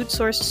 whole food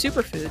sourced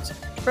superfoods,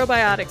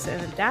 probiotics,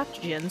 and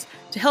adaptogens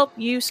to help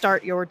you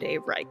start your day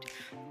right.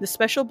 The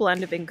special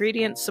blend of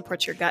ingredients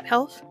supports your gut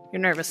health,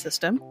 your nervous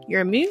system,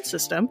 your immune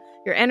system,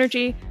 your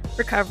energy,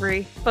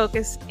 recovery,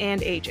 focus,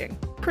 and aging.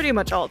 Pretty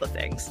much all the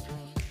things.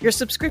 Your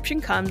subscription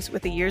comes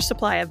with a year's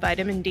supply of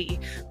vitamin D,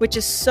 which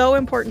is so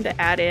important to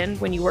add in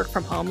when you work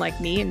from home like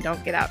me and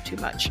don't get out too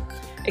much.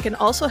 It can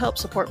also help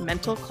support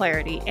mental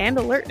clarity and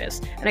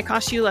alertness, and it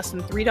costs you less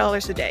than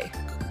 $3 a day.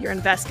 You're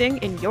investing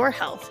in your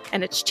health,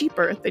 and it's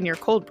cheaper than your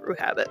cold brew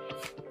habit.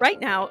 Right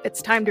now,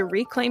 it's time to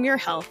reclaim your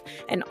health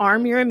and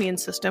arm your immune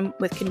system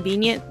with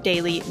convenient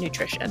daily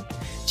nutrition.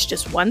 It's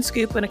just one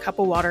scoop in a cup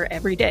of water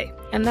every day,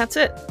 and that's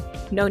it.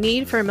 No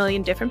need for a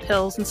million different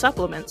pills and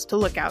supplements to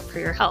look out for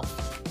your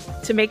health.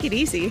 To make it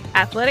easy,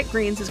 Athletic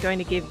Greens is going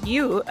to give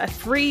you a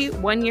free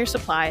 1-year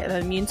supply of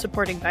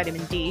immune-supporting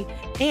vitamin D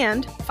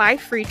and 5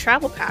 free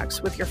travel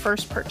packs with your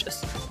first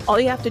purchase. All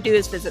you have to do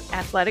is visit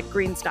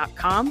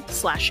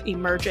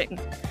athleticgreens.com/emerging.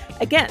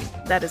 Again,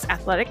 that is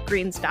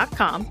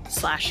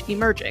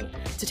athleticgreens.com/emerging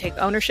to take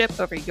ownership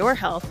over your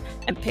health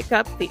and pick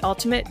up the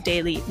ultimate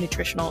daily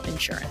nutritional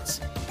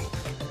insurance.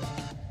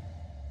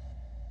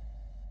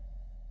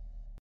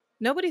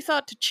 Nobody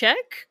thought to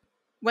check?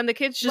 When the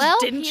kids just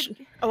didn't...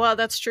 well,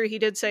 that's true. He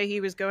did say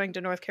he was going to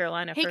North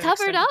Carolina. He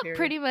covered up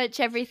pretty much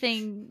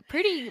everything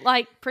pretty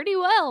well.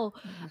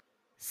 Mm-hmm.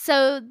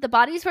 So the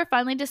bodies were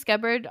finally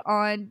discovered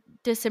on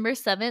December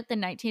 7th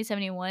in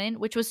 1971,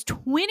 which was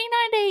 29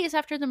 days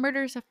after the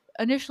murders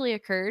initially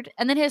occurred.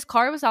 And then his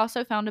car was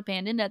also found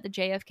abandoned at the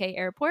JFK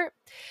airport.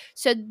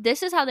 So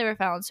this is how they were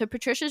found. So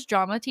Patricia's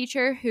drama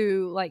teacher,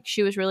 who like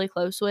she was really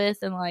close with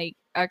and like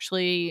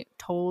actually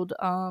told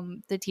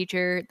the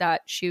teacher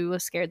that she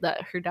was scared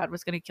that her dad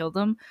was going to kill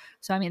them.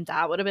 So I mean,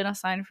 that would have been a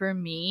sign for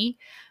me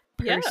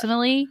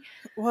personally.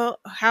 Yeah. Well,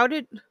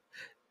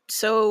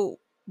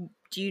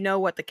 do you know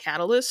what the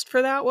catalyst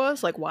for that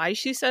was? Like why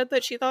she said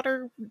that she thought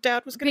her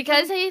dad was going to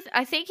kill him?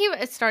 I think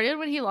it started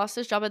when he lost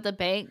his job at the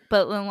bank,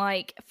 but then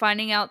like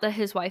finding out that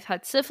his wife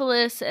had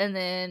syphilis, and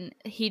then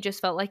he just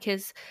felt like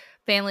his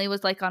family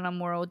was like on a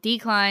moral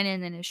decline,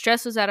 and then his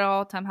stress was at an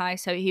all-time high,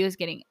 so he was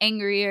getting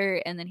angrier,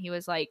 and then he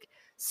was like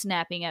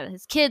snapping at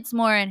his kids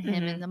more, and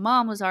him and the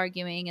mom was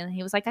arguing, and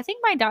he was like, I think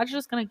my dad's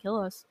just going to kill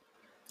us.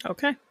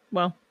 Okay,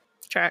 well,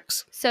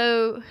 tracks.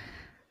 So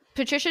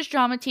Patricia's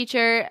drama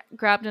teacher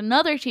grabbed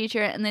another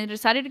teacher, and they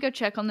decided to go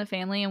check on the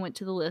family and went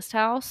to the List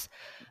house.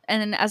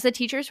 And as the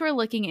teachers were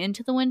looking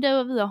into the window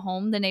of the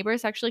home, the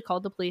neighbors actually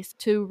called the police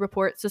to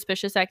report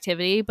suspicious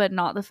activity, but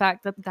not the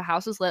fact that the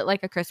house was lit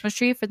like a Christmas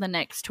tree for the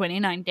next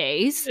 29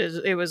 days.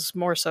 It was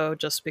more so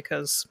just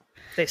because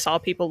they saw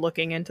people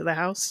looking into the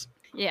house.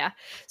 Yeah.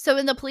 So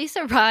when the police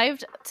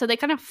arrived, so they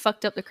kind of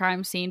fucked up the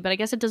crime scene, but I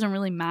guess it doesn't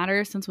really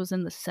matter since it was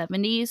in the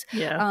 70s.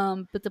 Yeah.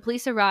 But the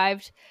police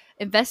arrived.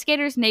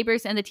 Investigators,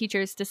 neighbors, and the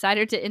teachers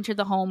decided to enter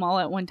the home all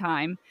at one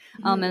time.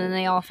 And then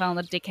they all found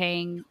the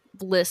decaying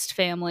List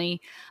family.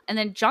 And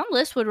then John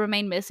List would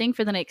remain missing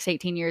for the next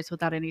 18 years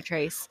without any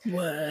trace.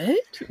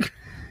 What?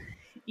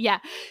 Yeah.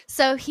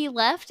 So he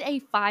left a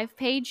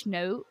 5-page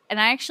note, and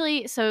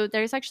so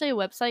there's actually a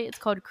website. It's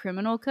called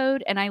Criminal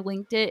Code, and I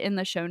linked it in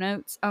the show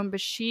notes. But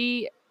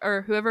she,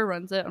 or whoever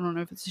runs it, I don't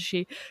know if it's a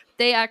she,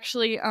 they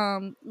actually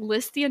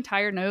list the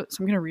entire note. So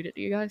I'm going to read it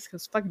to you guys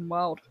because it's fucking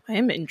wild. I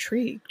am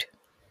intrigued.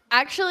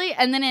 Actually,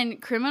 and then in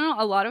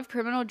a lot of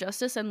criminal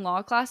justice and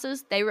law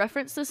classes, they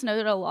reference this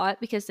note a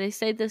lot because they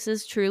say this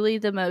is truly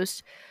the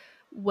most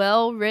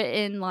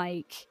well-written,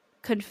 like,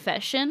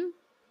 confession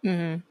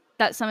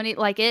that somebody,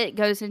 like, it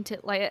goes into,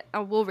 like, I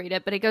will read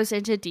it, but it goes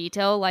into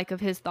detail, like, of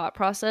his thought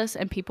process,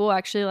 and people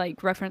actually,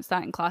 like, reference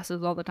that in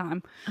classes all the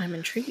time. I'm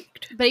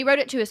intrigued. But he wrote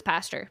it to his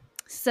pastor.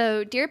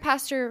 So, Dear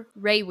Pastor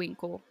Ray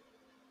Winkle,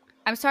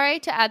 I'm sorry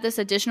to add this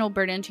additional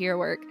burden to your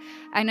work.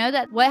 I know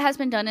that what has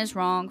been done is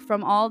wrong.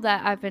 From all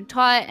that I've been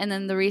taught, and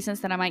then the reasons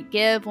that I might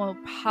give will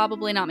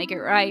probably not make it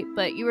right,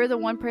 but you are the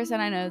one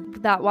person I know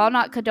that, while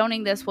not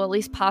condoning this, will at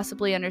least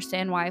possibly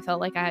understand why I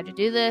felt like I had to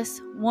do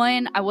this.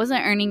 1, I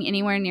wasn't earning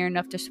anywhere near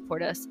enough to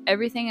support us.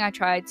 Everything I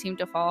tried seemed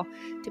to fall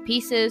to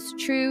pieces.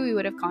 True, we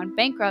would have gone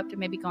bankrupt and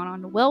maybe gone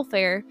on to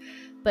welfare.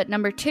 But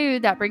number 2,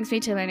 that brings me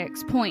to my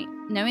next point.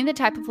 Knowing the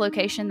type of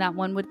location that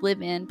one would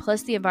live in,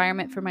 plus the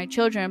environment for my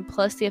children,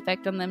 plus the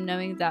effect on them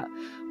knowing that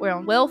we're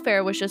on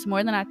welfare was just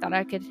more than I thought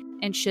I could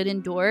and should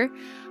endure.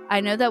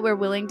 I know that we're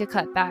willing to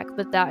cut back,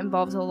 but that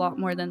involves a lot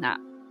more than that.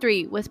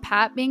 3, with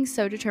Pat being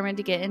so determined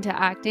to get into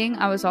acting,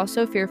 I was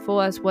also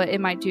fearful as what it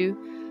might do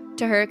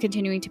to her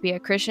continuing to be a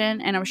Christian,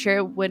 and I'm sure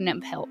it wouldn't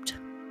have helped.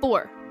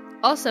 4,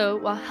 also,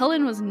 while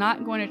Helen was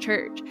not going to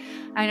church,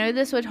 I know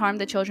this would harm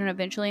the children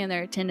eventually in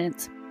their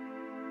attendance.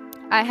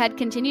 I had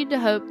continued to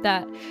hope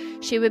that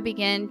she would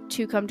begin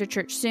to come to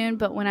church soon,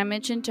 but when I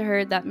mentioned to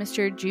her that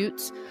Mr.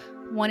 Jutes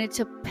wanted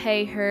to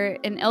pay her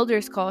an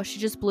elder's call, she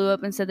just blew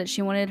up and said that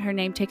she wanted her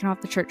name taken off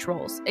the church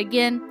rolls.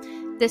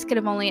 Again, this could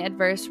have only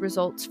adverse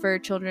results for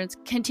children's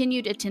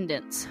continued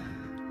attendance.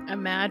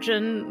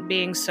 Imagine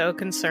being so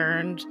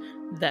concerned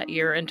that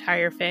your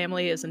entire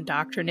family is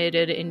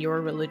indoctrinated in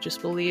your religious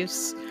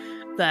beliefs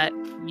that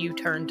you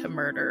turn to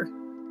murder.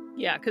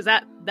 Yeah, because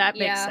that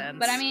makes sense.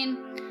 But I mean,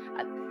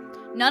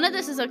 none of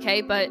this is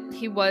okay, but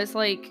he was,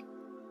 like,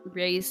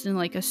 raised in,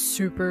 like, a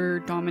super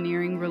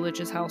domineering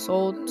religious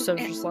household, so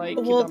it's just, like,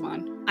 keep that in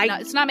mind.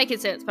 It's not making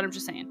sense, but I'm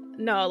just saying.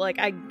 No, like,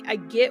 I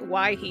get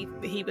why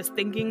he was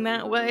thinking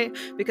that way,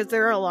 because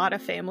there are a lot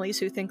of families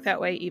who think that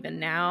way even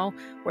now,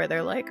 where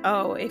they're like,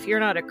 oh, if you're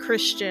not a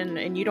Christian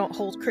and you don't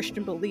hold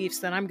Christian beliefs,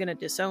 then I'm going to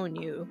disown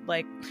you.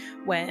 Like,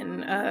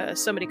 when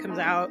somebody comes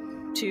out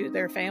to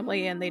their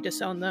family and they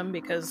disown them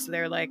because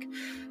they're like,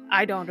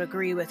 I don't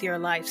agree with your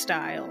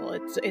lifestyle,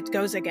 it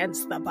goes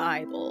against the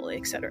Bible,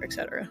 etc.,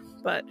 etc.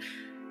 But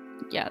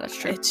yeah, that's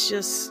true. It's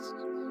just,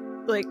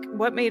 like,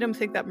 what made him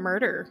think that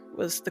murder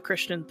was the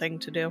Christian thing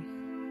to do?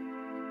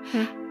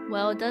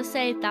 Well, it does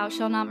say, thou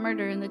shalt not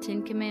murder in the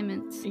 10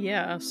 Commandments.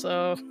 Yeah,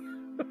 so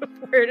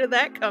where did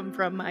that come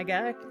from, my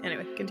guy?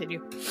 Anyway,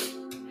 continue.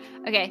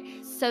 Okay,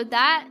 so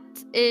that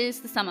is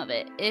the sum of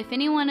it. If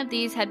any one of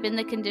these had been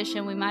the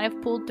condition, we might have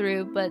pulled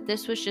through, but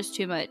this was just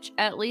too much.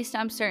 At least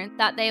I'm certain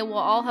that they will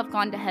all have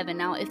gone to heaven.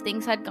 Now, if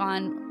things had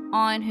gone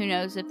on, who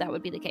knows if that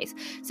would be the case.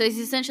 So he's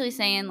essentially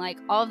saying, like,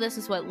 all of this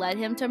is what led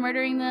him to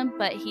murdering them,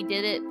 but he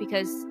did it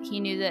because he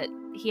knew that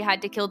he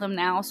had to kill them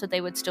now so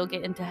they would still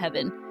get into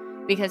heaven.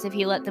 Because if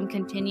he let them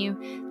continue,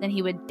 then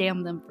he would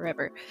damn them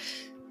forever.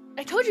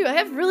 I told you I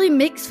have really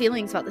mixed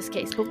feelings about this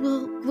case, but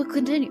we'll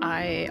continue.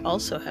 I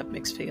also have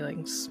mixed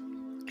feelings.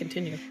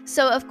 Continue.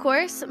 So, of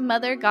course,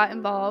 Mother got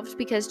involved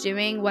because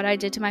doing what I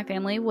did to my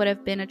family would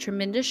have been a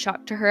tremendous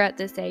shock to her at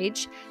this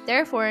age.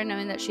 Therefore,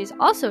 knowing that she's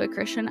also a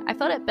Christian, I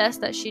felt it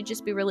best that she'd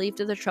just be relieved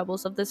of the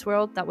troubles of this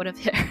world that would have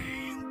hit her.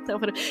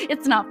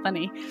 It's not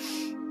funny.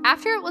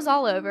 After it was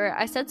all over,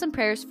 I said some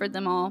prayers for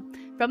them all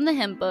from the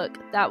hymn book.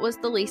 That was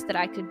the least that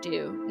I could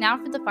do. Now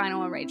for the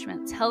final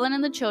arrangements. Helen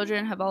and the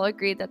children have all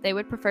agreed that they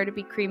would prefer to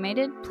be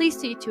cremated. Please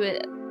see to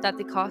it that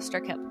the costs are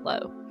kept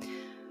low.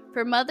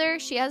 For Mother,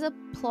 she has a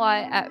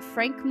plot at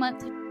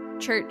Frankmonth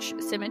Church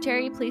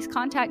Cemetery. Please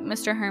contact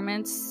Mr.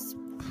 Herman's,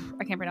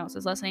 I can't pronounce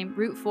his last name,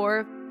 Route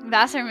 4,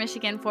 Vassar,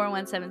 Michigan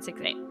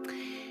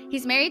 41768.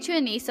 He's married to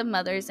a niece of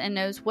Mother's and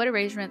knows what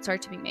arrangements are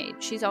to be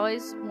made. She's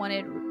always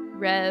wanted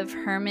Rev.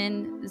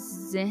 Herman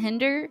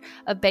Zehender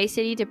of Bay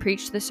City to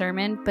preach the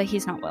sermon, but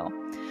he's not well.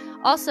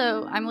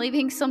 Also, I'm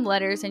leaving some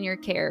letters in your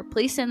care.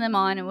 Please send them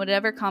on, and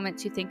whatever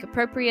comments you think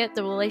appropriate.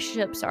 The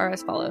relationships are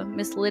as follow.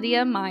 Miss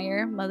Lydia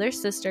Meyer,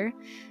 Mother's sister.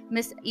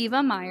 Miss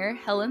Eva Meyer,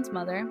 Helen's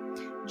mother.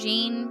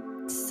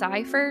 Jean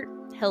Seifert,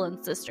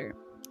 Helen's sister.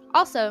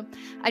 Also,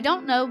 I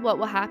don't know what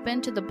will happen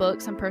to the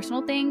books and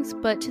personal things,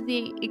 but to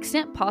the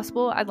extent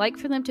possible, I'd like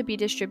for them to be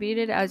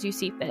distributed as you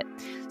see fit.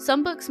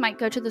 Some books might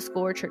go to the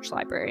school or church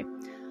library.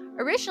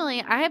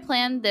 Originally, I had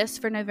planned this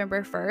for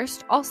November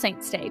 1st, All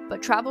Saints' Day,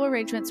 but travel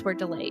arrangements were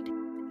delayed.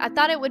 I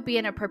thought it would be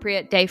an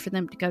appropriate day for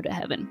them to go to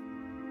heaven.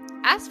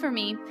 As for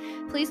me,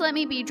 please let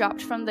me be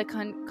dropped from the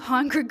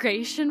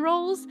congregation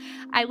rolls.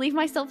 I leave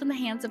myself in the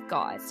hands of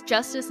God's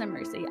justice and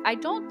mercy. I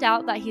don't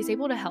doubt that he's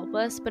able to help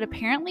us, but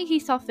apparently he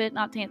saw fit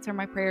not to answer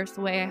my prayers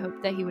the way I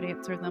hoped that he would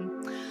answer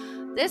them.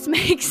 This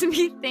makes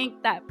me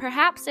think that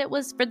perhaps it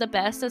was for the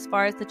best as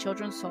far as the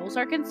children's souls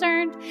are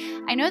concerned.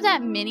 I know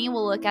that many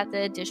will look at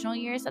the additional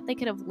years that they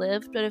could have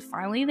lived, but if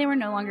finally they were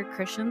no longer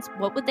Christians,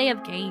 what would they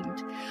have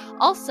gained?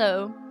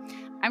 Also,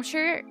 I'm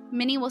sure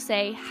many will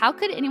say, how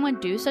could anyone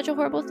do such a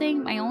horrible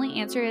thing? My only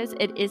answer is,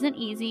 it isn't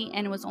easy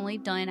and it was only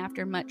done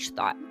after much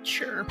thought.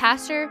 Sure.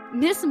 Pastor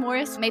Miss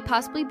Morris may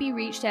possibly be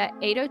reached at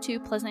 802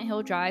 Pleasant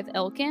Hill Drive,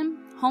 Elkin,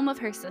 home of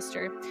her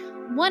sister.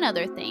 One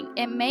other thing,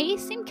 it may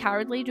seem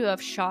cowardly to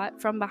have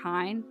shot from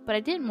behind, but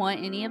I didn't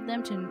want any of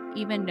them to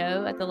even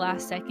know at the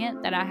last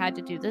second that I had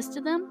to do this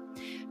to them.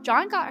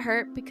 John got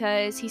hurt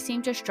because he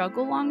seemed to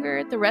struggle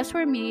longer. The rest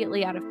were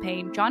immediately out of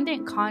pain. John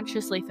didn't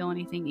consciously feel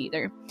anything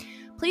either.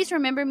 Please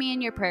remember me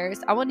in your prayers.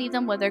 I will need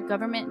them whether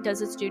government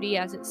does its duty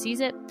as it sees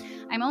it.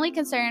 I'm only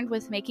concerned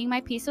with making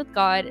my peace with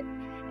God,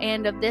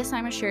 and of this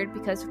I'm assured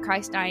because of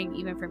Christ dying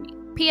even for me.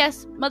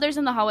 P.S. Mother's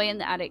in the hallway in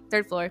the attic,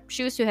 3rd floor.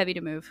 She was too heavy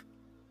to move.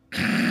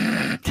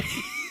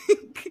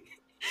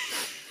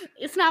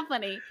 It's not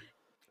funny.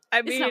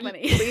 I mean, not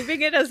funny.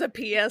 Leaving it as a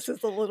PS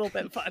is a little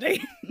bit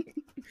funny.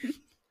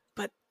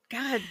 But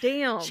god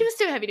damn. She was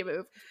too heavy to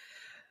move.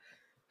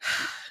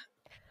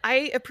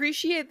 I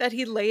appreciate that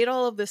he laid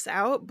all of this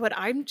out, but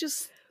I'm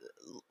just...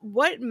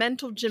 What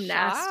mental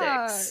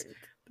gymnastics?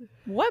 Shocked.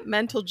 What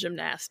mental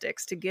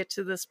gymnastics to get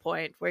to this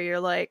point where you're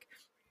like,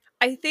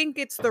 I think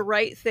it's the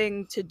right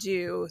thing to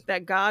do,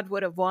 that God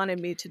would have wanted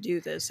me to do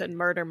this and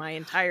murder my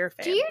entire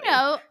family. Do you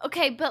know?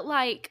 Okay, but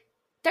like,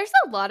 there's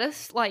a lot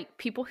of like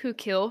people who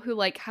kill who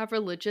like have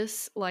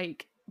religious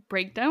like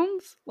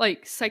breakdowns,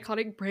 like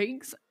psychotic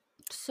breaks.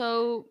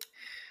 So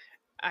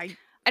I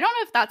don't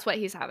know if that's what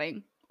he's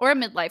having, or a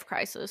midlife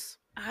crisis.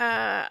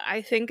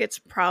 I think it's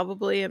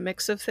probably a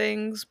mix of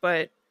things,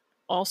 but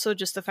also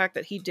just the fact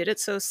that he did it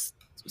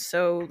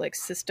so like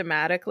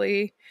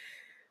systematically,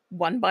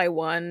 one by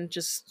one,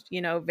 just,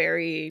 you know,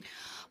 very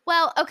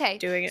well. Okay,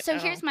 doing it. So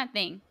here's my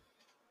thing.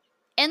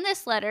 In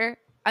this letter,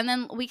 and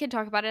then we can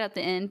talk about it at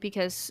the end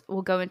because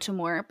we'll go into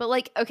more. But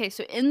like, okay,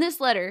 so in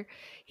this letter,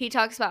 he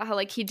talks about how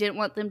like he didn't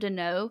want them to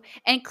know,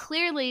 and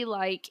clearly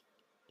like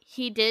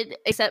he did,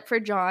 except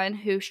for John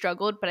who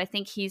struggled. But I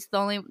think he's the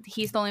only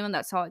one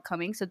that saw it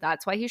coming, so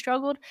that's why he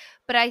struggled.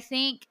 But I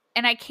think,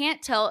 and I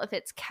can't tell if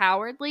it's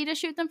cowardly to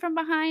shoot them from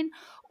behind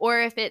or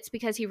if it's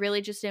because he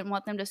really just didn't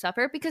want them to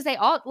suffer, because they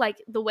all,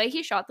 like, the way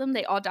he shot them,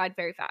 they all died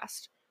very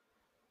fast.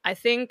 I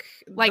think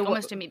like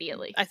almost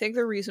immediately. I think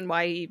the reason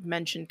why he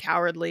mentioned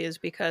cowardly is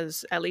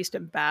because at least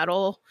in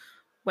battle,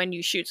 when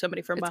you shoot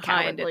somebody from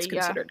behind, it's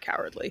considered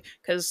cowardly,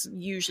 because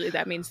usually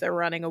that means they're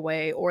running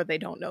away or they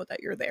don't know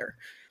that you're there.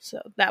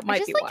 So that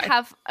might be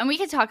why. And we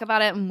can talk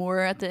about it more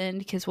at the end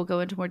because we'll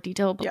go into more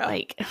detail. But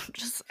like,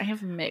 I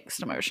have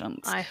mixed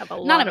emotions. I have a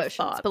lot not of emotions,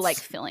 thoughts, but like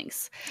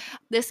feelings.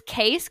 This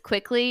case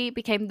quickly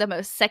became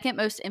the second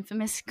most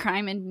infamous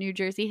crime in New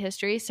Jersey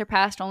history,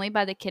 surpassed only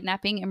by the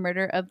kidnapping and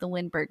murder of the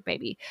Lindbergh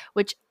baby,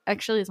 which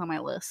actually is on my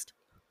list.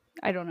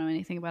 I don't know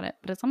anything about it,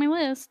 but it's on my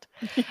list.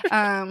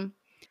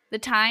 The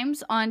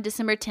Times on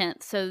December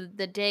 10th, so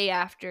the day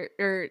after,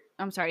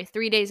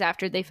 3 days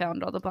after they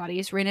found all the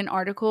bodies, ran an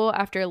article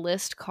after a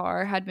List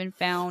car had been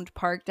found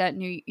parked at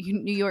New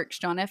York's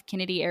John F.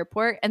 Kennedy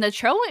Airport, and the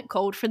trail went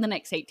cold for the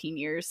next 18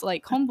 years.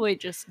 Like, homeboy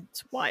just...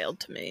 It's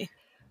wild to me.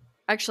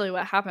 Actually,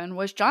 what happened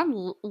was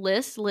John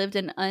List lived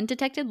an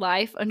undetected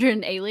life under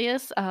an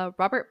alias,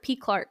 Robert P.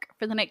 Clark,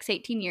 for the next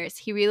 18 years.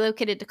 He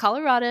relocated to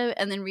Colorado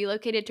and then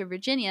relocated to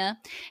Virginia.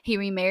 He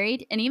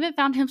remarried and even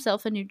found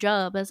himself a new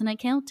job as an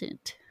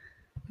accountant.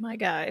 My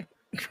guy.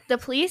 The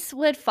police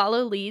would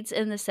follow leads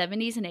in the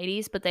 70s and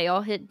 80s, but they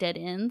all hit dead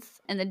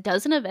ends. And a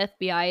dozen of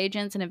FBI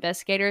agents and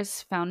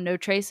investigators found no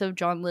trace of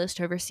John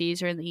List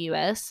overseas or in the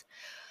U.S.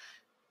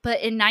 But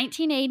in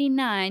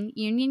 1989,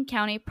 Union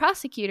County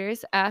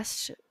prosecutors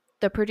asked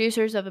the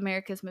producers of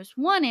America's Most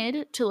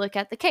Wanted to look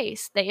at the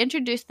case. They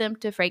introduced them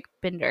to Frank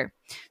Bender.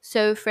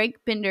 So Frank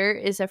Bender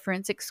is a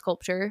forensic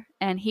sculptor,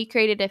 and he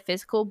created a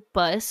physical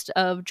bust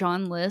of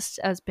John List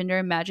as Bender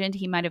imagined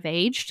he might have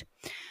aged.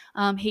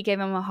 He gave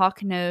him a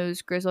hawk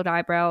nose, grizzled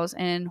eyebrows,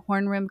 and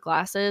horn-rimmed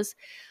glasses.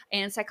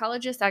 And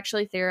psychologists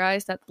actually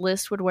theorized that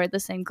List would wear the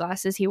same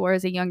glasses he wore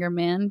as a younger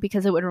man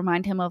because it would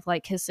remind him of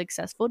like his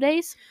successful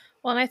days.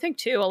 Well, and I think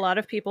too, a lot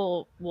of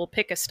people will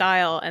pick a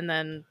style and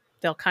then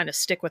they'll kind of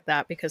stick with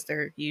that because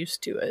they're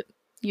used to it.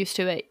 Used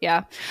to it,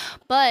 yeah.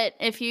 But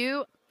if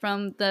you,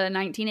 from the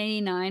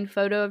 1989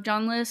 photo of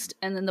John List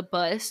and then the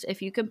bust,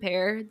 if you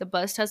compare, the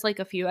bust has like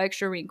a few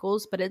extra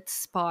wrinkles, but it's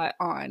spot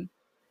on.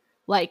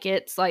 Like,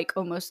 it's like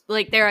almost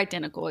like they're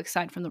identical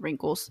aside from the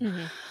wrinkles.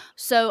 Mm-hmm.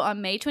 So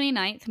on May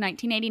 29th,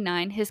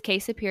 1989, his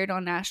case appeared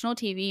on national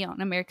TV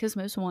on America's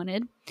Most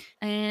Wanted.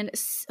 And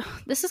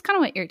this is kind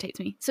of what irritates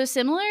me. So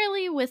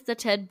similarly with the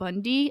Ted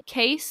Bundy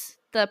case,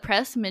 the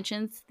press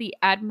mentions the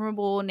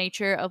admirable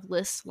nature of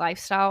List's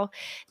lifestyle.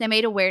 They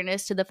made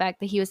awareness to the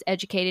fact that he was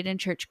educated and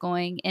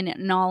church-going, and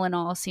in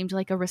all seemed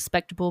like a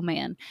respectable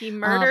man. He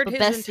murdered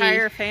his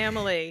entire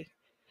family.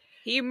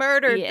 He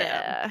murdered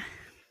them.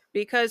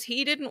 Because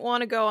he didn't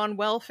want to go on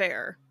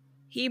welfare.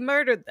 He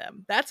murdered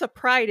them. That's a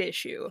pride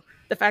issue.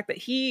 The fact that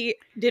he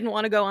didn't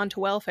want to go on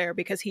to welfare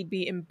because he'd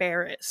be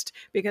embarrassed,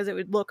 because it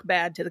would look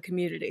bad to the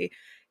community.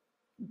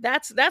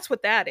 That's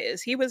what that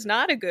is. He was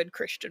not a good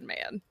Christian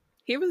man.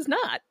 He was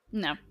not.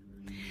 No.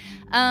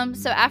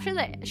 So after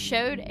the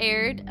show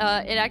aired,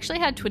 it actually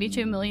had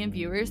 22 million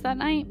viewers that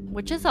night,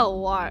 which is a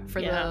lot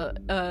for the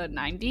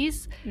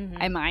 90s,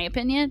 in my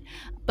opinion.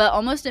 But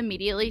almost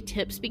immediately,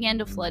 tips began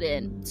to flood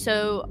in.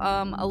 So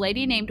a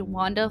lady named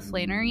Wanda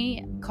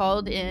Flannery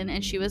called in,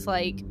 and she was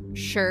like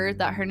sure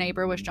that her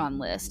neighbor was John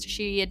List.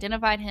 She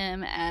identified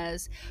him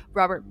as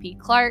Robert P.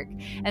 Clark,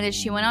 and then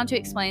she went on to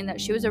explain that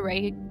she was a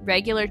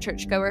regular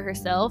churchgoer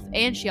herself,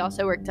 and she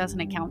also worked as an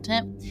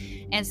accountant.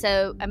 And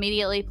so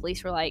immediately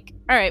police were like,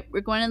 all right,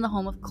 we're going in the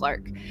home of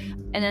Clark.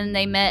 And then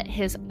they met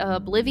his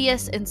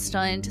oblivious and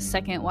stunned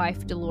second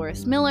wife,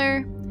 Dolores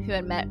Miller, who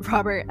had met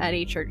Robert at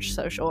a church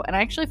social. And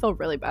I actually feel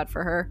really bad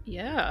for her.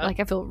 Yeah. Like,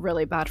 I feel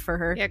really bad for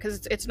her. Yeah,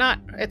 because it's not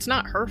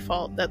her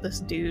fault that this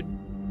dude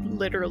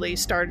literally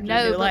started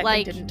a new life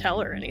and didn't tell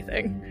her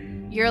anything.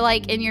 You're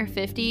like in your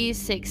 50s,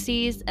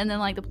 60s, and then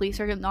like the police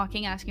are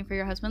knocking, asking for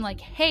your husband.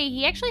 Like, hey,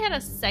 he actually had a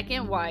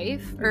second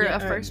wife, or a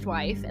first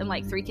wife, and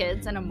like 3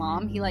 kids and a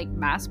mom he like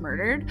mass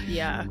murdered.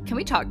 Yeah. Can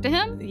we talk to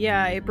him?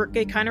 Yeah,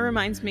 it kind of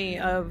reminds me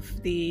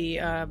of the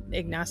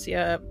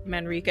Ignacia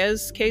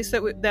Manriquez case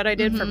that I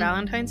did for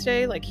Valentine's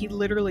Day. Like, he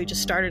literally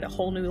just started a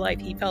whole new life.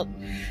 He felt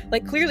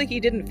like clearly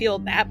he didn't feel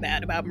that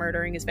bad about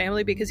murdering his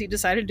family because he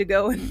decided to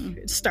go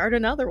and start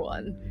another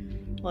one.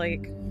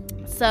 Like...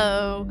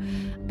 So,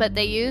 but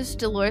they used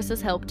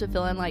Dolores' help to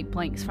fill in like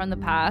blanks from the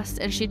past,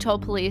 and she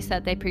told police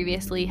that they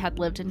previously had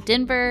lived in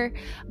Denver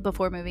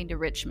before moving to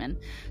Richmond.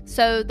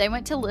 So they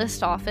went to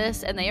List's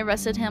office and they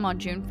arrested him on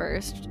June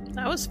 1st.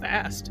 That was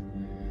fast,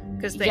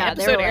 because the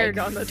episode aired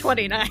on the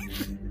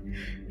 29th.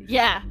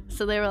 Yeah,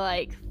 so they were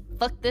like,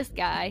 fuck this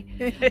guy.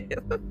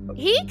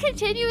 He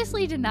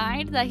continuously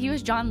denied that he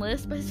was John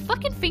List, but his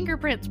fucking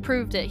fingerprints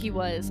proved it he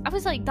was. I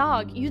was like,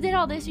 dog, you did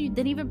all this and you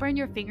didn't even burn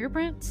your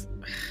fingerprints?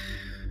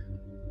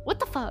 What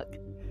the fuck?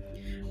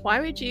 Why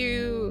would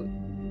you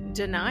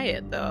deny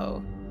it,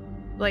 though?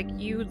 Like,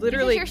 you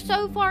literally... Because you're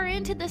so far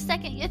into the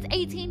second... It's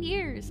 18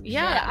 years.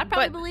 Yeah, shit, I'd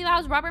probably believe I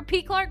was Robert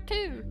P. Clark,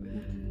 too.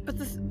 But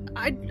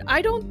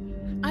I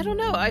don't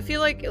know. I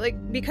feel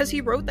like because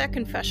he wrote that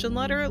confession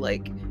letter,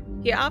 like,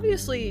 he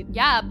obviously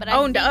but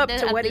owned up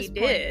to what he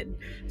did.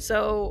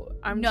 So,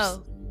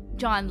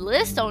 John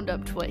List owned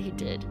up to what he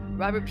did.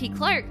 Robert P.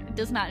 Clark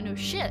does not know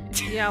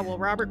shit. Yeah, well,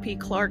 Robert P.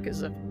 Clark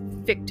is a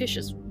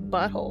fictitious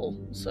butthole,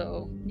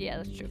 so yeah,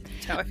 that's true.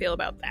 That's how I feel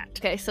about that.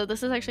 Okay, so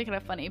this is actually kind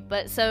of funny,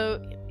 but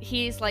so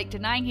he's like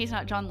denying he's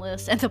not John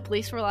List, and the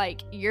police were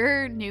like,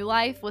 your new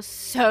life was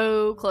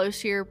so close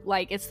to your,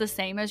 like, it's the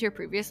same as your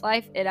previous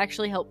life. It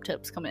actually helped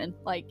tips come in.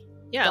 Like,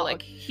 yeah,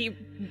 like, he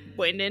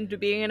went into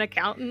being an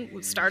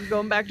accountant, started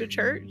going back to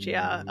church.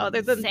 Yeah,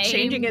 other than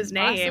changing his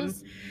name.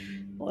 Process.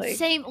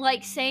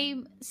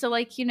 Same. So,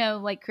 like, you know,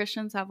 like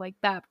Christians have like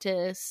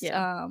Baptist,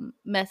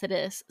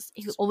 Methodist,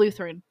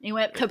 Lutheran. He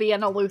went to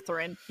being a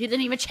Lutheran. He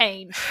didn't even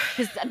change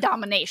his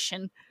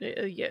denomination.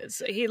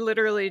 Yes, he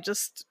literally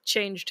just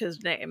changed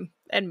his name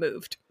and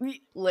moved.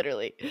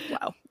 Literally.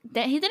 Wow.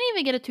 He didn't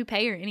even get a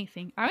toupee or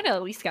anything. I would have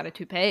at least got a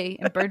toupee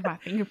and burned my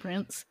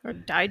fingerprints. Or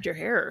dyed your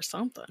hair or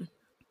something.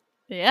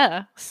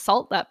 Yeah.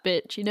 Salt that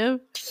bitch, you know?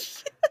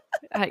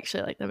 I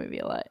actually like that movie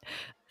a lot.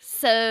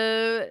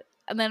 So...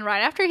 And then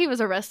right after he was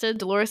arrested,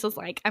 Dolores was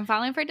like, I'm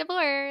filing for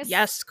divorce.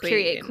 Yes, queen.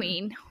 Period,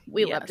 queen.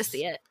 We love to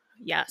see it.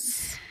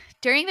 Yes.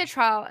 During the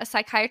trial, a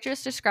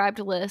psychiatrist described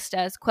List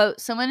as,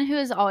 quote, someone who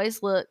has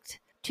always looked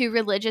to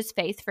religious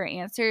faith for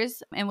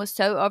answers and was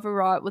so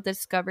overwrought with the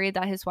discovery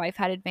that his wife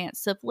had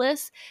advanced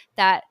syphilis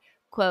that,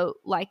 quote,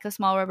 like a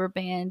small rubber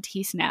band,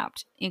 he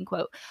snapped, end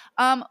quote.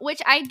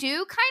 Which I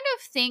do kind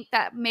of think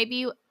that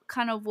maybe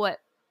kind of what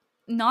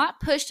not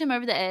pushed him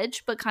over the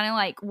edge, but kind of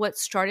like what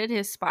started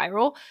his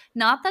spiral.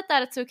 Not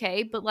that it's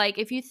okay, but like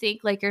if you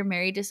think like you're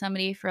married to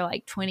somebody for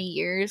like 20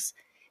 years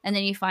and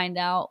then you find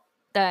out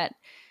that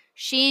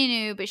she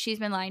knew, but she's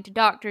been lying to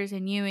doctors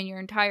and you and your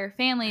entire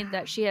family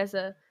that she has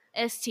a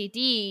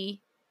STD,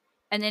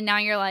 and then now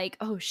you're like,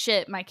 oh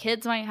shit, my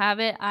kids might have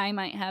it, I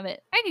might have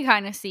it. I can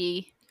kind of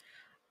see.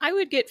 I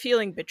would get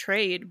feeling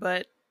betrayed,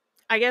 but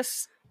I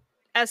guess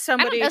as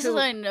somebody I don't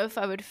necessarily know if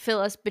I would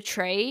feel as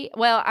betrayed.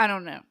 Well, I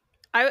don't know.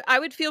 I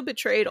would feel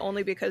betrayed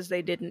only because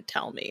they didn't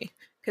tell me.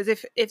 Because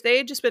if they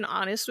had just been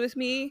honest with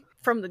me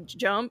from the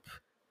jump,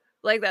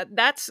 like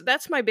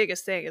that's my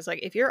biggest thing. Is like,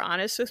 if you're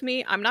honest with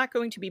me, I'm not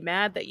going to be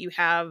mad that you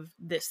have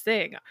this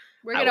thing.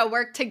 We're going to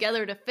work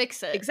together to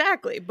fix it.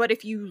 Exactly. But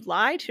if you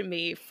lie to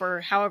me for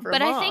however long.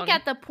 But I think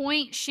at the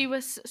point she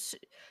was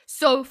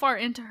so far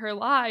into her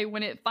lie,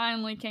 when it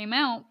finally came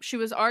out, she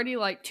was already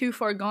like too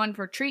far gone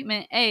for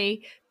treatment.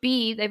 A.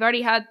 B, they've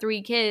already had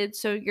 3 kids,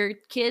 so your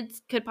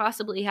kids could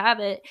possibly have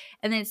it.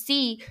 And then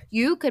C,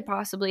 you could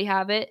possibly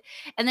have it.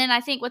 And then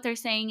I think what they're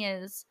saying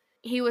is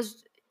he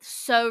was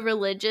so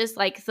religious,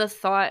 like the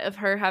thought of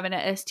her having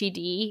an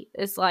STD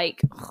is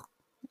like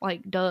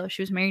duh,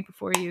 she was married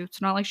before you. It's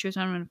not like she was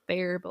on an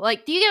affair, but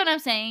like, do you get what I'm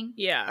saying?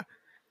 Yeah.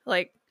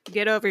 Like,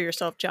 get over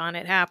yourself, John.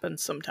 It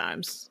happens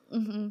sometimes.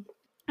 Mm-hmm.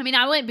 I mean,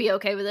 I wouldn't be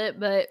okay with it,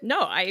 but... No,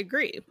 I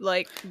agree.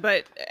 Like,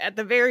 but at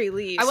the very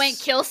least... I wouldn't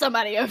kill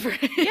somebody over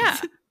it. Yeah.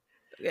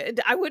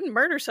 I wouldn't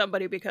murder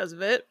somebody because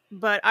of it,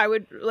 but I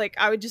would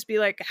just be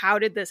like, how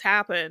did this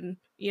happen?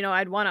 You know,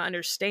 I'd want to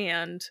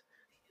understand.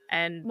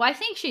 And well, I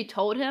think she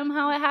told him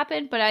how it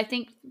happened, but I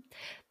think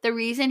the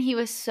reason he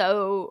was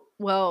so,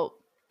 well,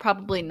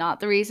 probably not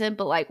the reason,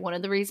 but like one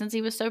of the reasons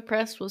he was so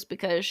pressed was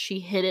because she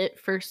hid it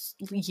for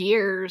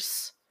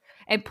years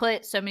and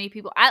put so many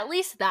people, at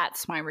least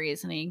that's my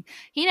reasoning.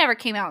 He never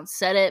came out and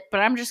said it, but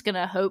I'm just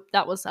gonna hope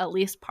that was at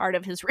least part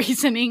of his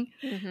reasoning.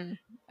 Mm-hmm.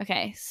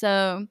 Okay,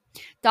 so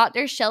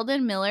Dr.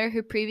 Sheldon Miller,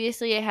 who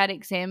previously had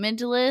examined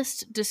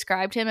List,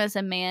 described him as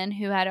a man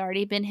who had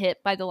already been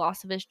hit by the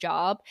loss of his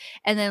job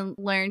and then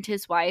learned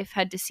his wife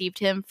had deceived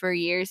him for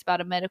years about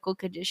a medical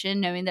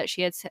condition, knowing that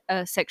she had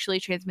a sexually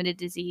transmitted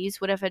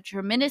disease would have a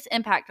tremendous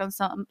impact on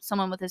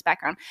someone with his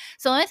background.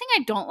 So the only thing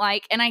I don't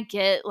like, and I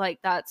get like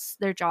that's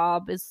their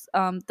job, is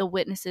the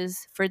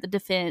witnesses for the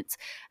defense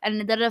and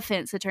the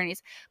defense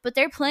attorneys, but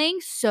they're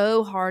playing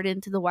so hard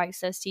into the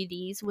wife's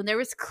STDs when there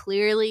was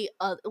clearly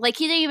like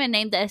he didn't even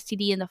name the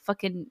STD in the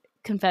fucking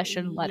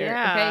confession letter.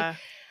 Yeah. Okay,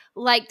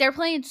 like they're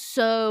playing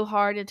so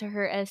hard into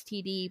her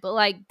STD, but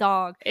like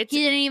dog, he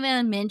didn't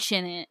even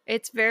mention it.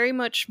 It's very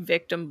much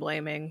victim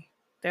blaming.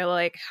 They're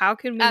like, how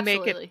can we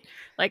make it?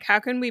 Like,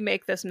 how can we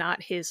make this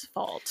not his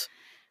fault?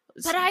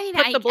 But I mean,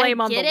 put the blame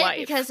on the wife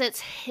because it's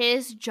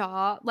his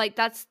job. Like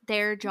that's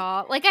their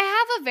job. Like I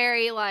have a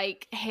very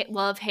like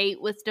love hate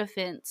with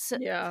defense.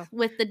 Yeah,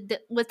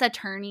 with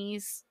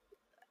attorneys.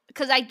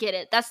 Because I get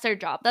it. That's their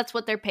job. That's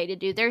what they're paid to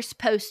do. They're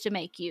supposed to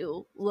make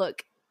you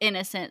look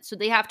innocent. So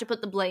they have to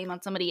put the blame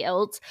on somebody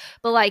else.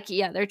 But, like,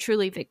 yeah, they're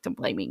truly victim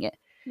blaming it.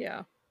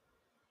 Yeah.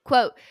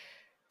 Quote,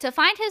 to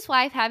find his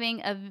wife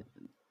having a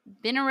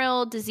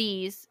venereal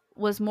disease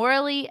was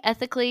morally,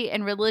 ethically,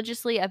 and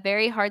religiously a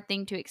very hard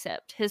thing to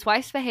accept. His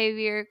wife's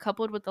behavior,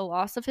 coupled with the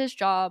loss of his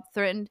job,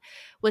 threatened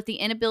with the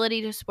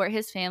inability to support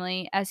his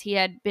family as he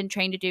had been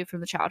trained to do from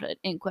the childhood,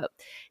 end quote.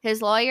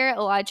 His lawyer,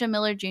 Elijah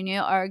Miller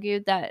Jr.,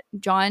 argued that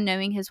John,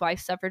 knowing his wife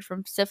suffered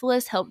from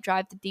syphilis, helped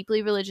drive the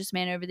deeply religious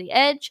man over the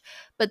edge,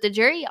 but the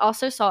jury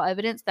also saw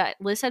evidence that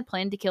Liz had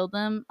planned to kill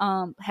them,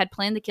 had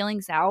planned the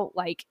killings out,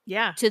 like,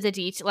 to the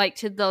detail, like,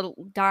 to the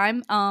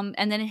dime,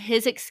 and then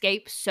his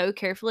escape so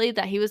carefully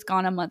that he was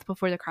gone a month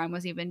before the crime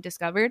was even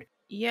discovered.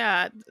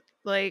 Yeah,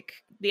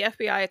 like the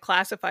FBI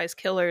classifies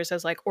killers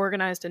as like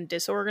organized and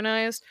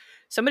disorganized.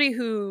 Somebody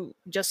who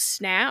just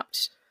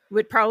snapped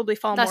would probably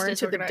fall more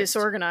into the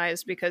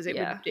disorganized because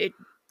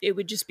it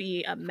would just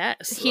be a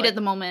mess. Heat of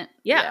the moment.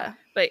 Yeah,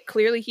 but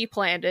clearly he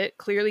planned it.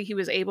 Clearly he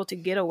was able to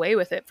get away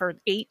with it for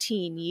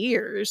 18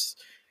 years.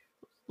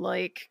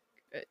 Like,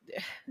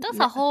 that's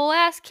a whole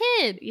ass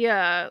kid.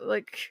 Yeah,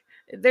 like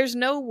there's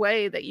no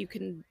way that you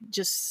can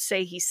just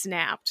say he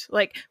snapped.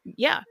 Like,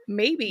 yeah,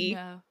 maybe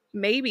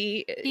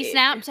he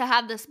snapped to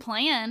have this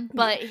plan,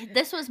 but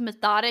this was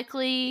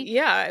methodically.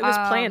 Yeah, it was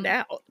planned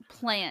out.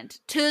 Planned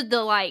to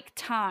the like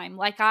time.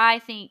 Like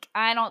I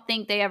don't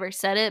think they ever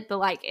said it, but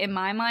like in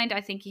my mind, I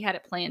think he had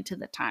it planned to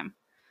the time.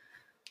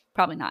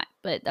 Probably not,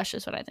 but that's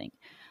just what I think.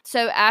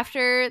 So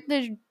after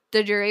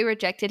the jury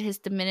rejected his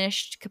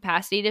diminished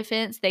capacity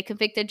defense, they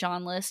convicted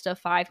John List of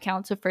 5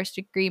 counts of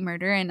first-degree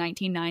murder in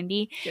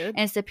 1990. Good.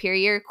 And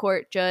Superior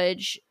Court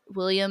Judge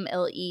William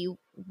L.E.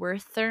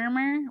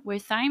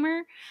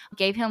 Wertheimer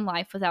gave him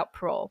life without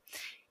parole.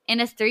 In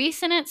a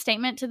 3-sentence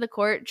statement to the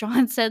court,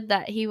 John said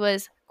that he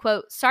was,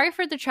 quote, sorry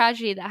for the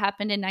tragedy that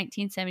happened in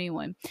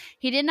 1971.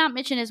 He did not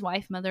mention his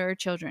wife, mother, or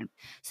children.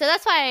 So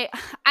that's why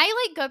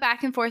I like go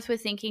back and forth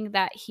with thinking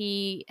that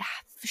he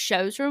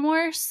shows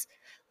remorse.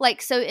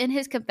 Like, so in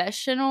his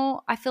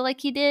confessional, I feel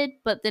like he did,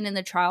 but then in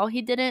the trial,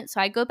 he didn't. So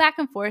I go back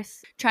and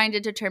forth trying to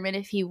determine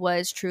if he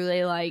was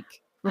truly, like,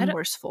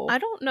 remorseful. I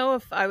don't know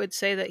if I would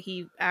say that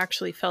he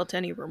actually felt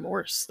any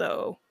remorse,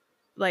 though,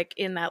 like,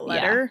 in that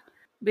letter. Yeah.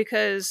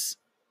 Because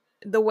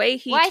the way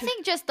he... Well, I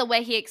think just the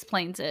way he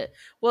explains it.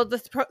 Well,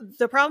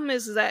 the problem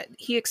is that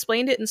he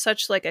explained it in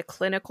such, like, a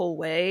clinical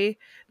way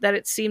that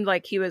it seemed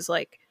like he was,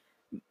 like,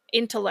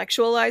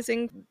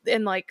 intellectualizing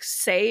and like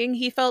saying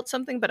he felt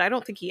something, but I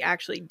don't think he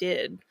actually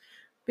did,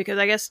 because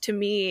I guess to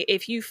me,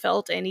 if you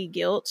felt any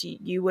guilt,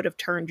 you would have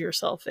turned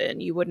yourself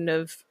in. You wouldn't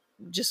have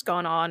just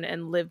gone on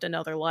and lived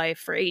another life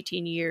for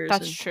 18 years.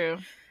 That's true.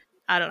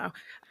 I don't know.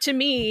 To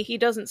me, he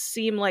doesn't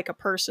seem like a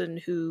person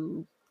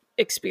who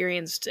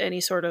experienced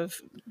any sort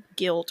of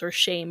guilt or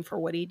shame for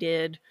what he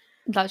did.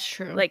 That's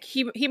true. Like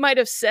he might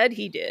have said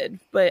he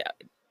did, but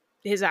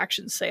his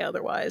actions say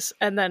otherwise.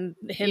 And then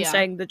him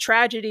saying the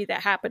tragedy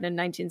that happened in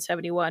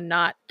 1971,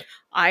 not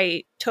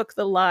I took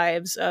the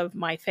lives of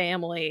my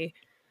family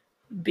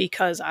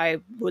because I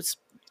was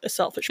a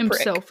selfish prick.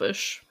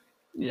 Selfish.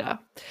 Yeah.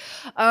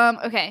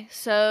 Okay,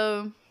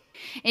 so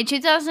in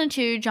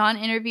 2002, John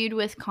interviewed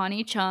with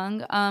Connie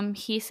Chung.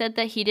 He said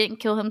that he didn't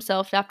kill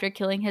himself after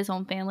killing his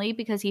own family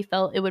because he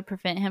felt it would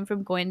prevent him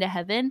from going to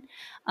heaven.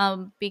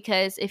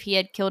 Because if he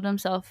had killed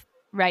himself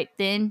right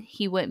then,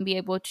 he wouldn't be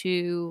able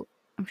to...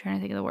 I'm trying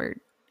to think of the word.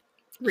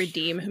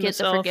 Redeem himself. Get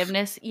the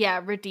forgiveness. Yeah,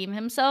 redeem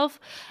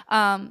himself.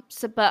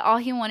 But all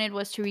he wanted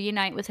was to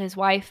reunite with his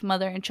wife,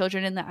 mother, and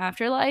children in the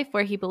afterlife,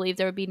 where he believed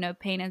there would be no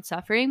pain and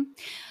suffering.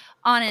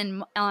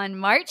 On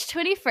March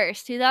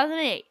 21st,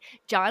 2008,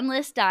 John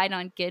List died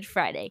on Good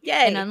Friday.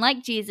 Yay. And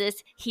unlike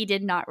Jesus, he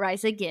did not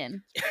rise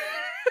again.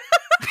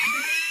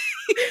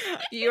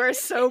 You are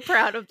so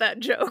proud of that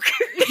joke.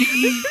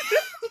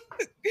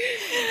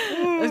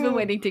 I've been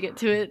waiting to get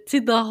to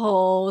the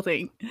whole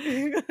thing.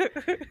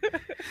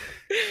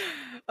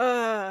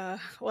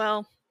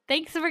 Well,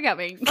 thanks for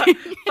coming.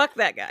 Fuck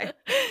that guy.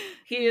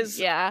 He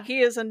is I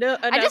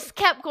just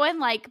kept going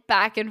like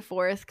back and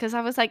forth because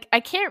I was like, I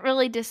can't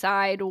really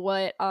decide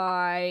what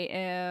I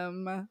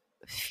am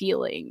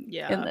feeling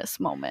in this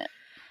moment.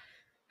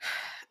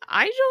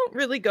 I don't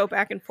really go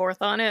back and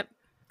forth on it.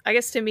 I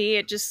guess to me,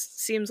 it just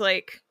seems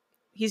like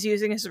he's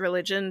using his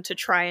religion to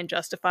try and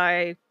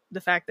justify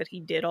the fact that he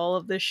did all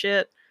of this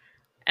shit.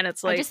 And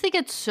it's like, I just think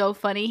it's so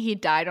funny he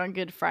died on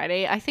Good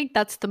Friday. I think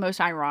that's the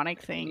most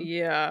ironic thing.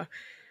 Yeah.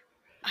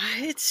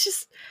 It's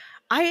just,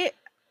 I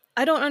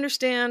don't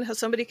understand how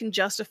somebody can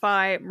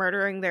justify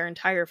murdering their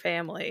entire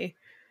family.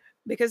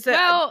 Because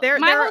my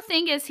whole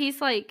thing is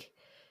he's like,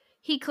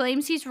 he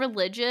claims he's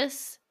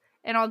religious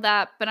and all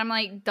that, but I'm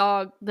like,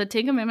 dog, the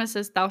Ten Commandments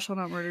says thou shalt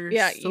not murder.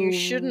 Yeah, so... you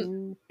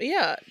shouldn't.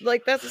 Yeah,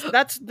 like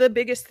that's the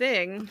biggest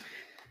thing.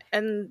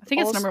 And I think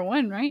it's number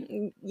one, right?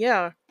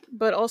 Yeah,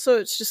 but also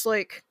it's just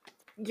like,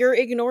 you're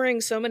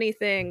ignoring so many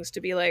things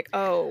to be like,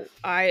 oh,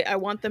 I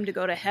want them to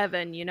go to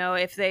heaven. You know,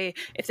 if they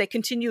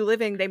continue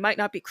living, they might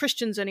not be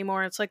Christians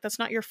anymore. It's like, that's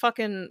not your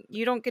fucking,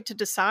 you don't get to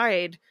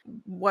decide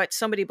what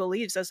somebody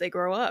believes as they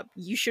grow up.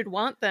 You should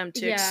want them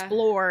to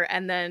explore.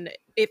 And then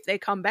if they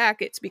come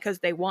back, it's because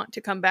they want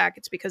to come back.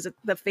 It's because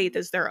the faith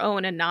is their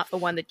own and not the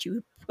one that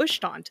you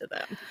pushed onto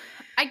them.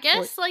 I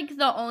guess like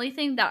the only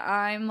thing that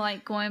I'm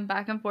like going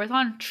back and forth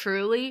on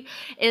truly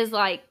is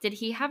like, did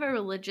he have a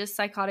religious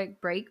psychotic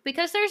break?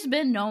 Because there's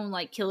been known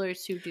like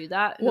killers who do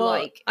that,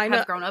 who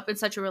have grown up in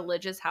such a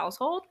religious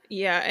household.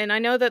 Yeah, and I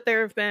know that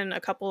there have been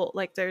a couple,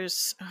 like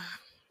there's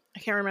I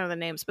can't remember the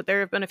names, but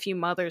there have been a few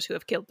mothers who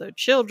have killed their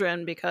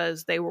children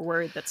because they were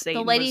worried that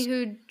Satan the lady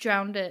who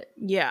drowned it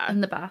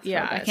in the bathtub.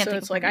 Yeah, I can't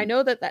think it's like, I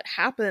know that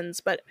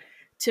happens, but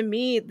to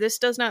me this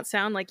does not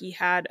sound like he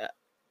had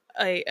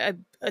a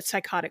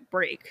psychotic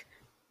break,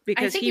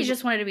 because I think he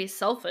just wanted to be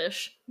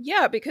selfish.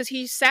 Yeah, because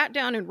he sat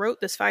down and wrote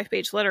this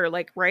 5-page letter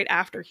like right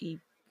after he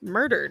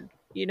murdered,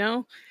 you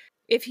know?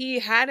 If he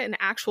had an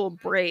actual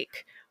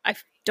break, I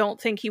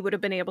don't think he would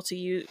have been able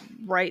to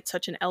write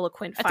such an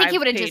eloquent 5-page... I think he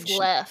would have just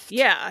left.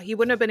 Yeah, he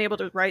wouldn't have been able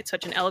to write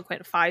such an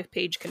eloquent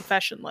 5-page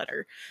confession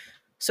letter.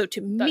 So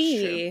to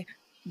me,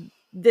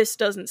 this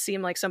doesn't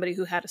seem like somebody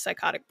who had a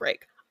psychotic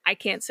break. I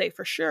can't say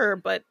for sure,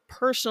 but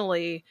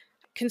personally,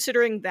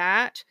 considering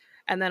that,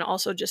 and then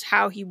also just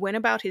how he went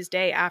about his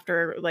day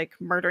after like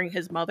murdering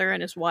his mother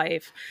and his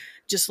wife,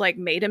 just like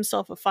made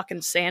himself a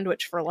fucking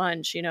sandwich for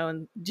lunch, you know,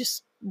 and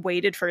just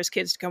waited for his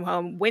kids to come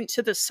home, went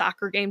to the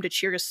soccer game to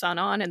cheer his son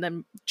on, and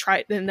then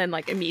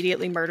like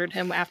immediately murdered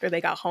him after they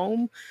got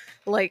home.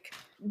 Like,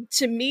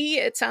 to me,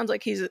 it sounds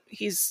like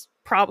he's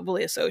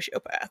probably a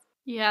sociopath.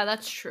 Yeah,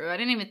 that's true. I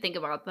didn't even think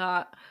about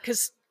that.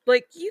 Because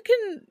like, you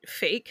can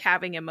fake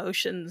having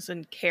emotions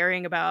and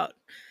caring about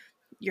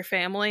your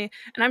family,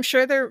 and I'm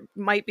sure there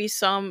might be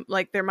some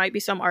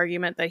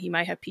argument that he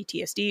might have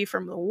PTSD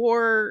from the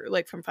war,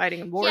 like from fighting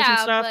in wars and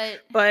stuff,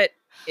 but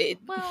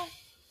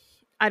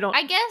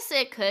I guess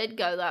it could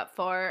go that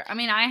far. I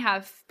mean, I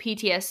have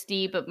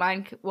PTSD, but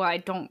mine, I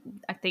don't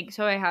think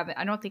so.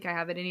 I don't think I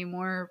have it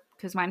anymore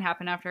because mine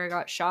happened after I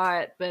got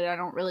shot, but I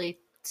don't really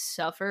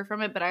suffer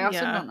from it. But I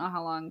also don't know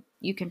how long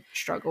you can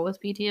struggle with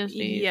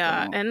PTSD.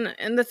 Yeah, so.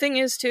 And the thing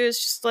is too, is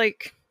just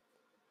like,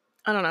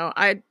 I don't know.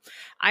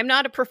 I'm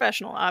not a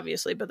professional,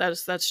 obviously, but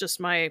that's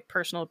just my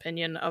personal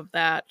opinion of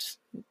that,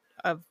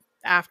 of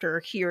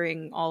after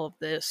hearing all of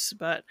this.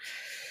 But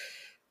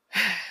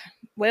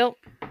well,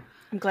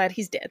 I'm glad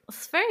he's dead.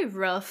 It's very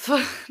rough. That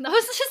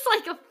was just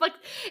like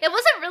it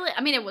wasn't really,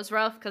 I mean, it was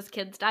rough because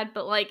kids died,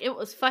 but like it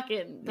was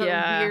fucking the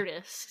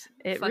weirdest.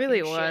 It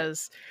really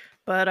was.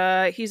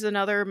 But he's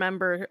another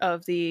member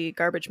of the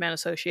Garbage Man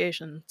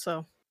Association,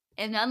 so.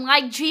 And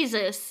unlike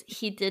Jesus,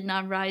 he did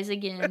not rise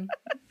again.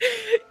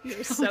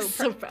 You're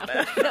so proud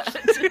of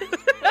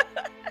that.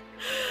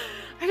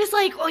 I was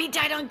like, oh, he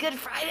died on Good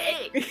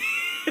Friday.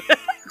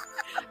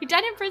 He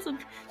died in prison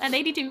at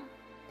 82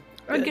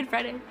 on Good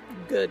Friday.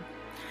 Good.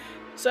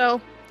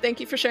 So, thank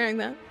you for sharing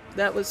that.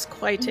 That was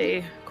quite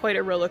a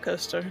roller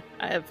coaster.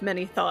 I have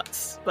many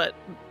thoughts, but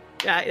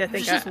I think it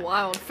was just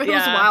wild. It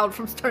was wild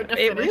from start to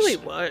finish. It really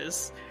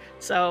was.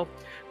 So,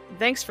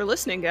 thanks for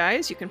listening,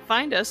 guys. You can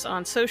find us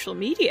on social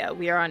media.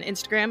 We are on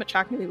Instagram at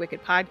Shockingly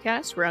Wicked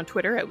Podcast. We're on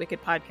Twitter at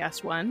Wicked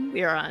Podcast 1.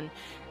 We are on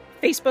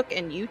Facebook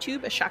and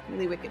YouTube at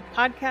Shockingly Wicked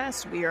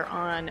Podcast. We are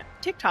on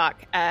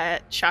TikTok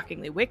at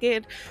Shockingly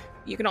Wicked.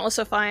 You can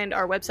also find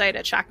our website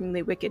at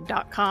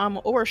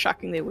shockinglywicked.com or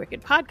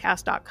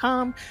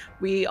shockinglywickedpodcast.com.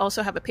 We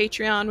also have a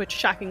Patreon, which is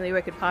Shockingly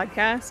Wicked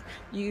Podcast.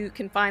 You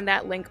can find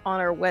that link on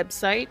our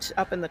website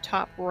up in the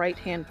top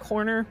right-hand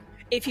corner.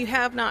 If you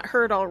have not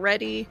heard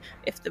already,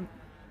 if the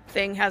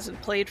thing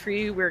hasn't played for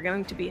you, we're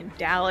going to be in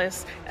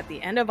Dallas at the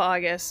end of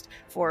August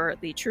for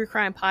the True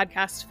Crime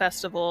Podcast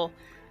Festival.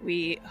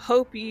 We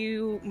hope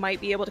you might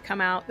be able to come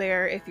out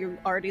there if you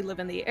already live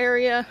in the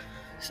area.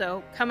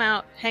 So come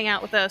out, hang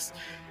out with us.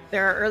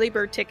 There are early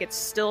bird tickets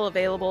still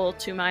available,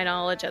 to my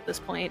knowledge, at this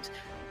point.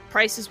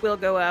 Prices will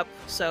go up,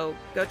 so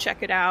go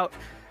check it out.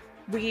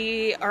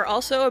 We are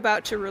also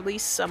about to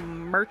release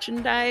some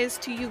merchandise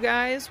to you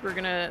guys. We're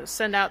going to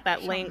send out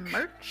that link.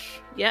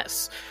 Merch?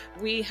 Yes.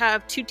 We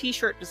have 2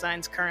 t-shirt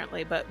designs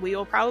currently, but we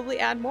will probably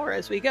add more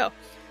as we go.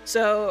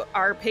 So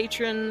our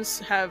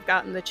patrons have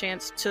gotten the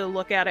chance to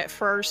look at it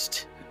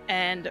first,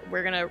 and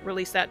we're going to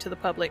release that to the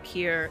public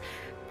here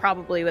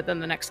probably within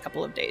the next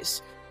couple of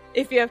days.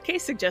 If you have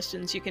case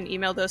suggestions, you can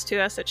email those to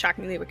us at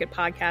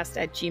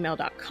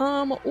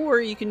shockinglywickedpodcast@gmail.com,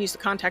 or you can use the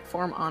contact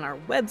form on our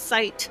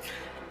website.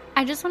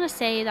 I just want to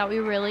say that we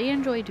really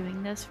enjoy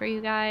doing this for you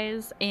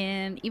guys,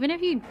 and even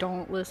if you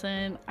don't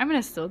listen, I'm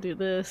gonna still do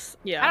this.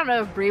 Yeah. I don't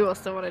know if Brie will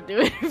still want to do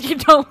it if you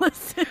don't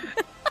listen.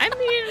 I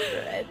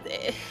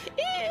mean,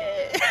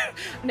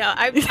 no,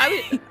 I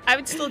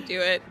would still do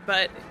it,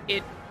 but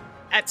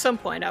at some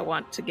point I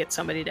want to get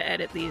somebody to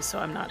edit these, so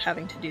I'm not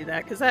having to do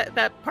that, because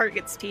that part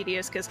gets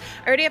tedious, because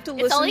I already have to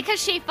listen. It's only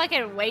because she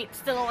fucking waits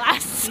to the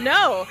last.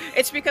 No,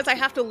 it's because I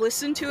have to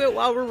listen to it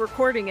while we're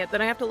recording it, then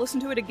I have to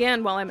listen to it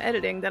again while I'm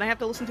editing, then I have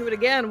to listen to it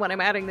again when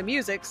I'm adding the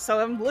music, so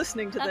I'm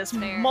listening to That's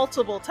this fair.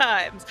 multiple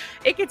times.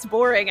 It gets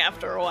boring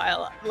after a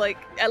while, like,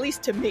 at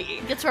least to me.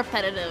 It gets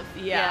repetitive.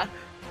 Yeah.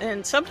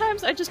 And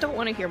sometimes I just don't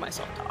want to hear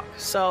myself talk,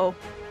 so...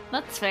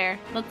 That's fair.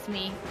 That's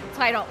me. That's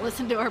why I don't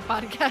listen to our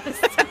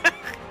podcast.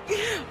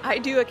 I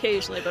do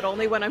occasionally, but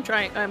only when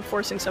I'm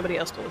forcing somebody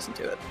else to listen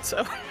to it.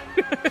 So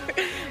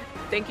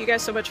thank you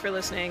guys so much for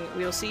listening.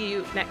 We will see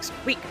you next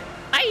week.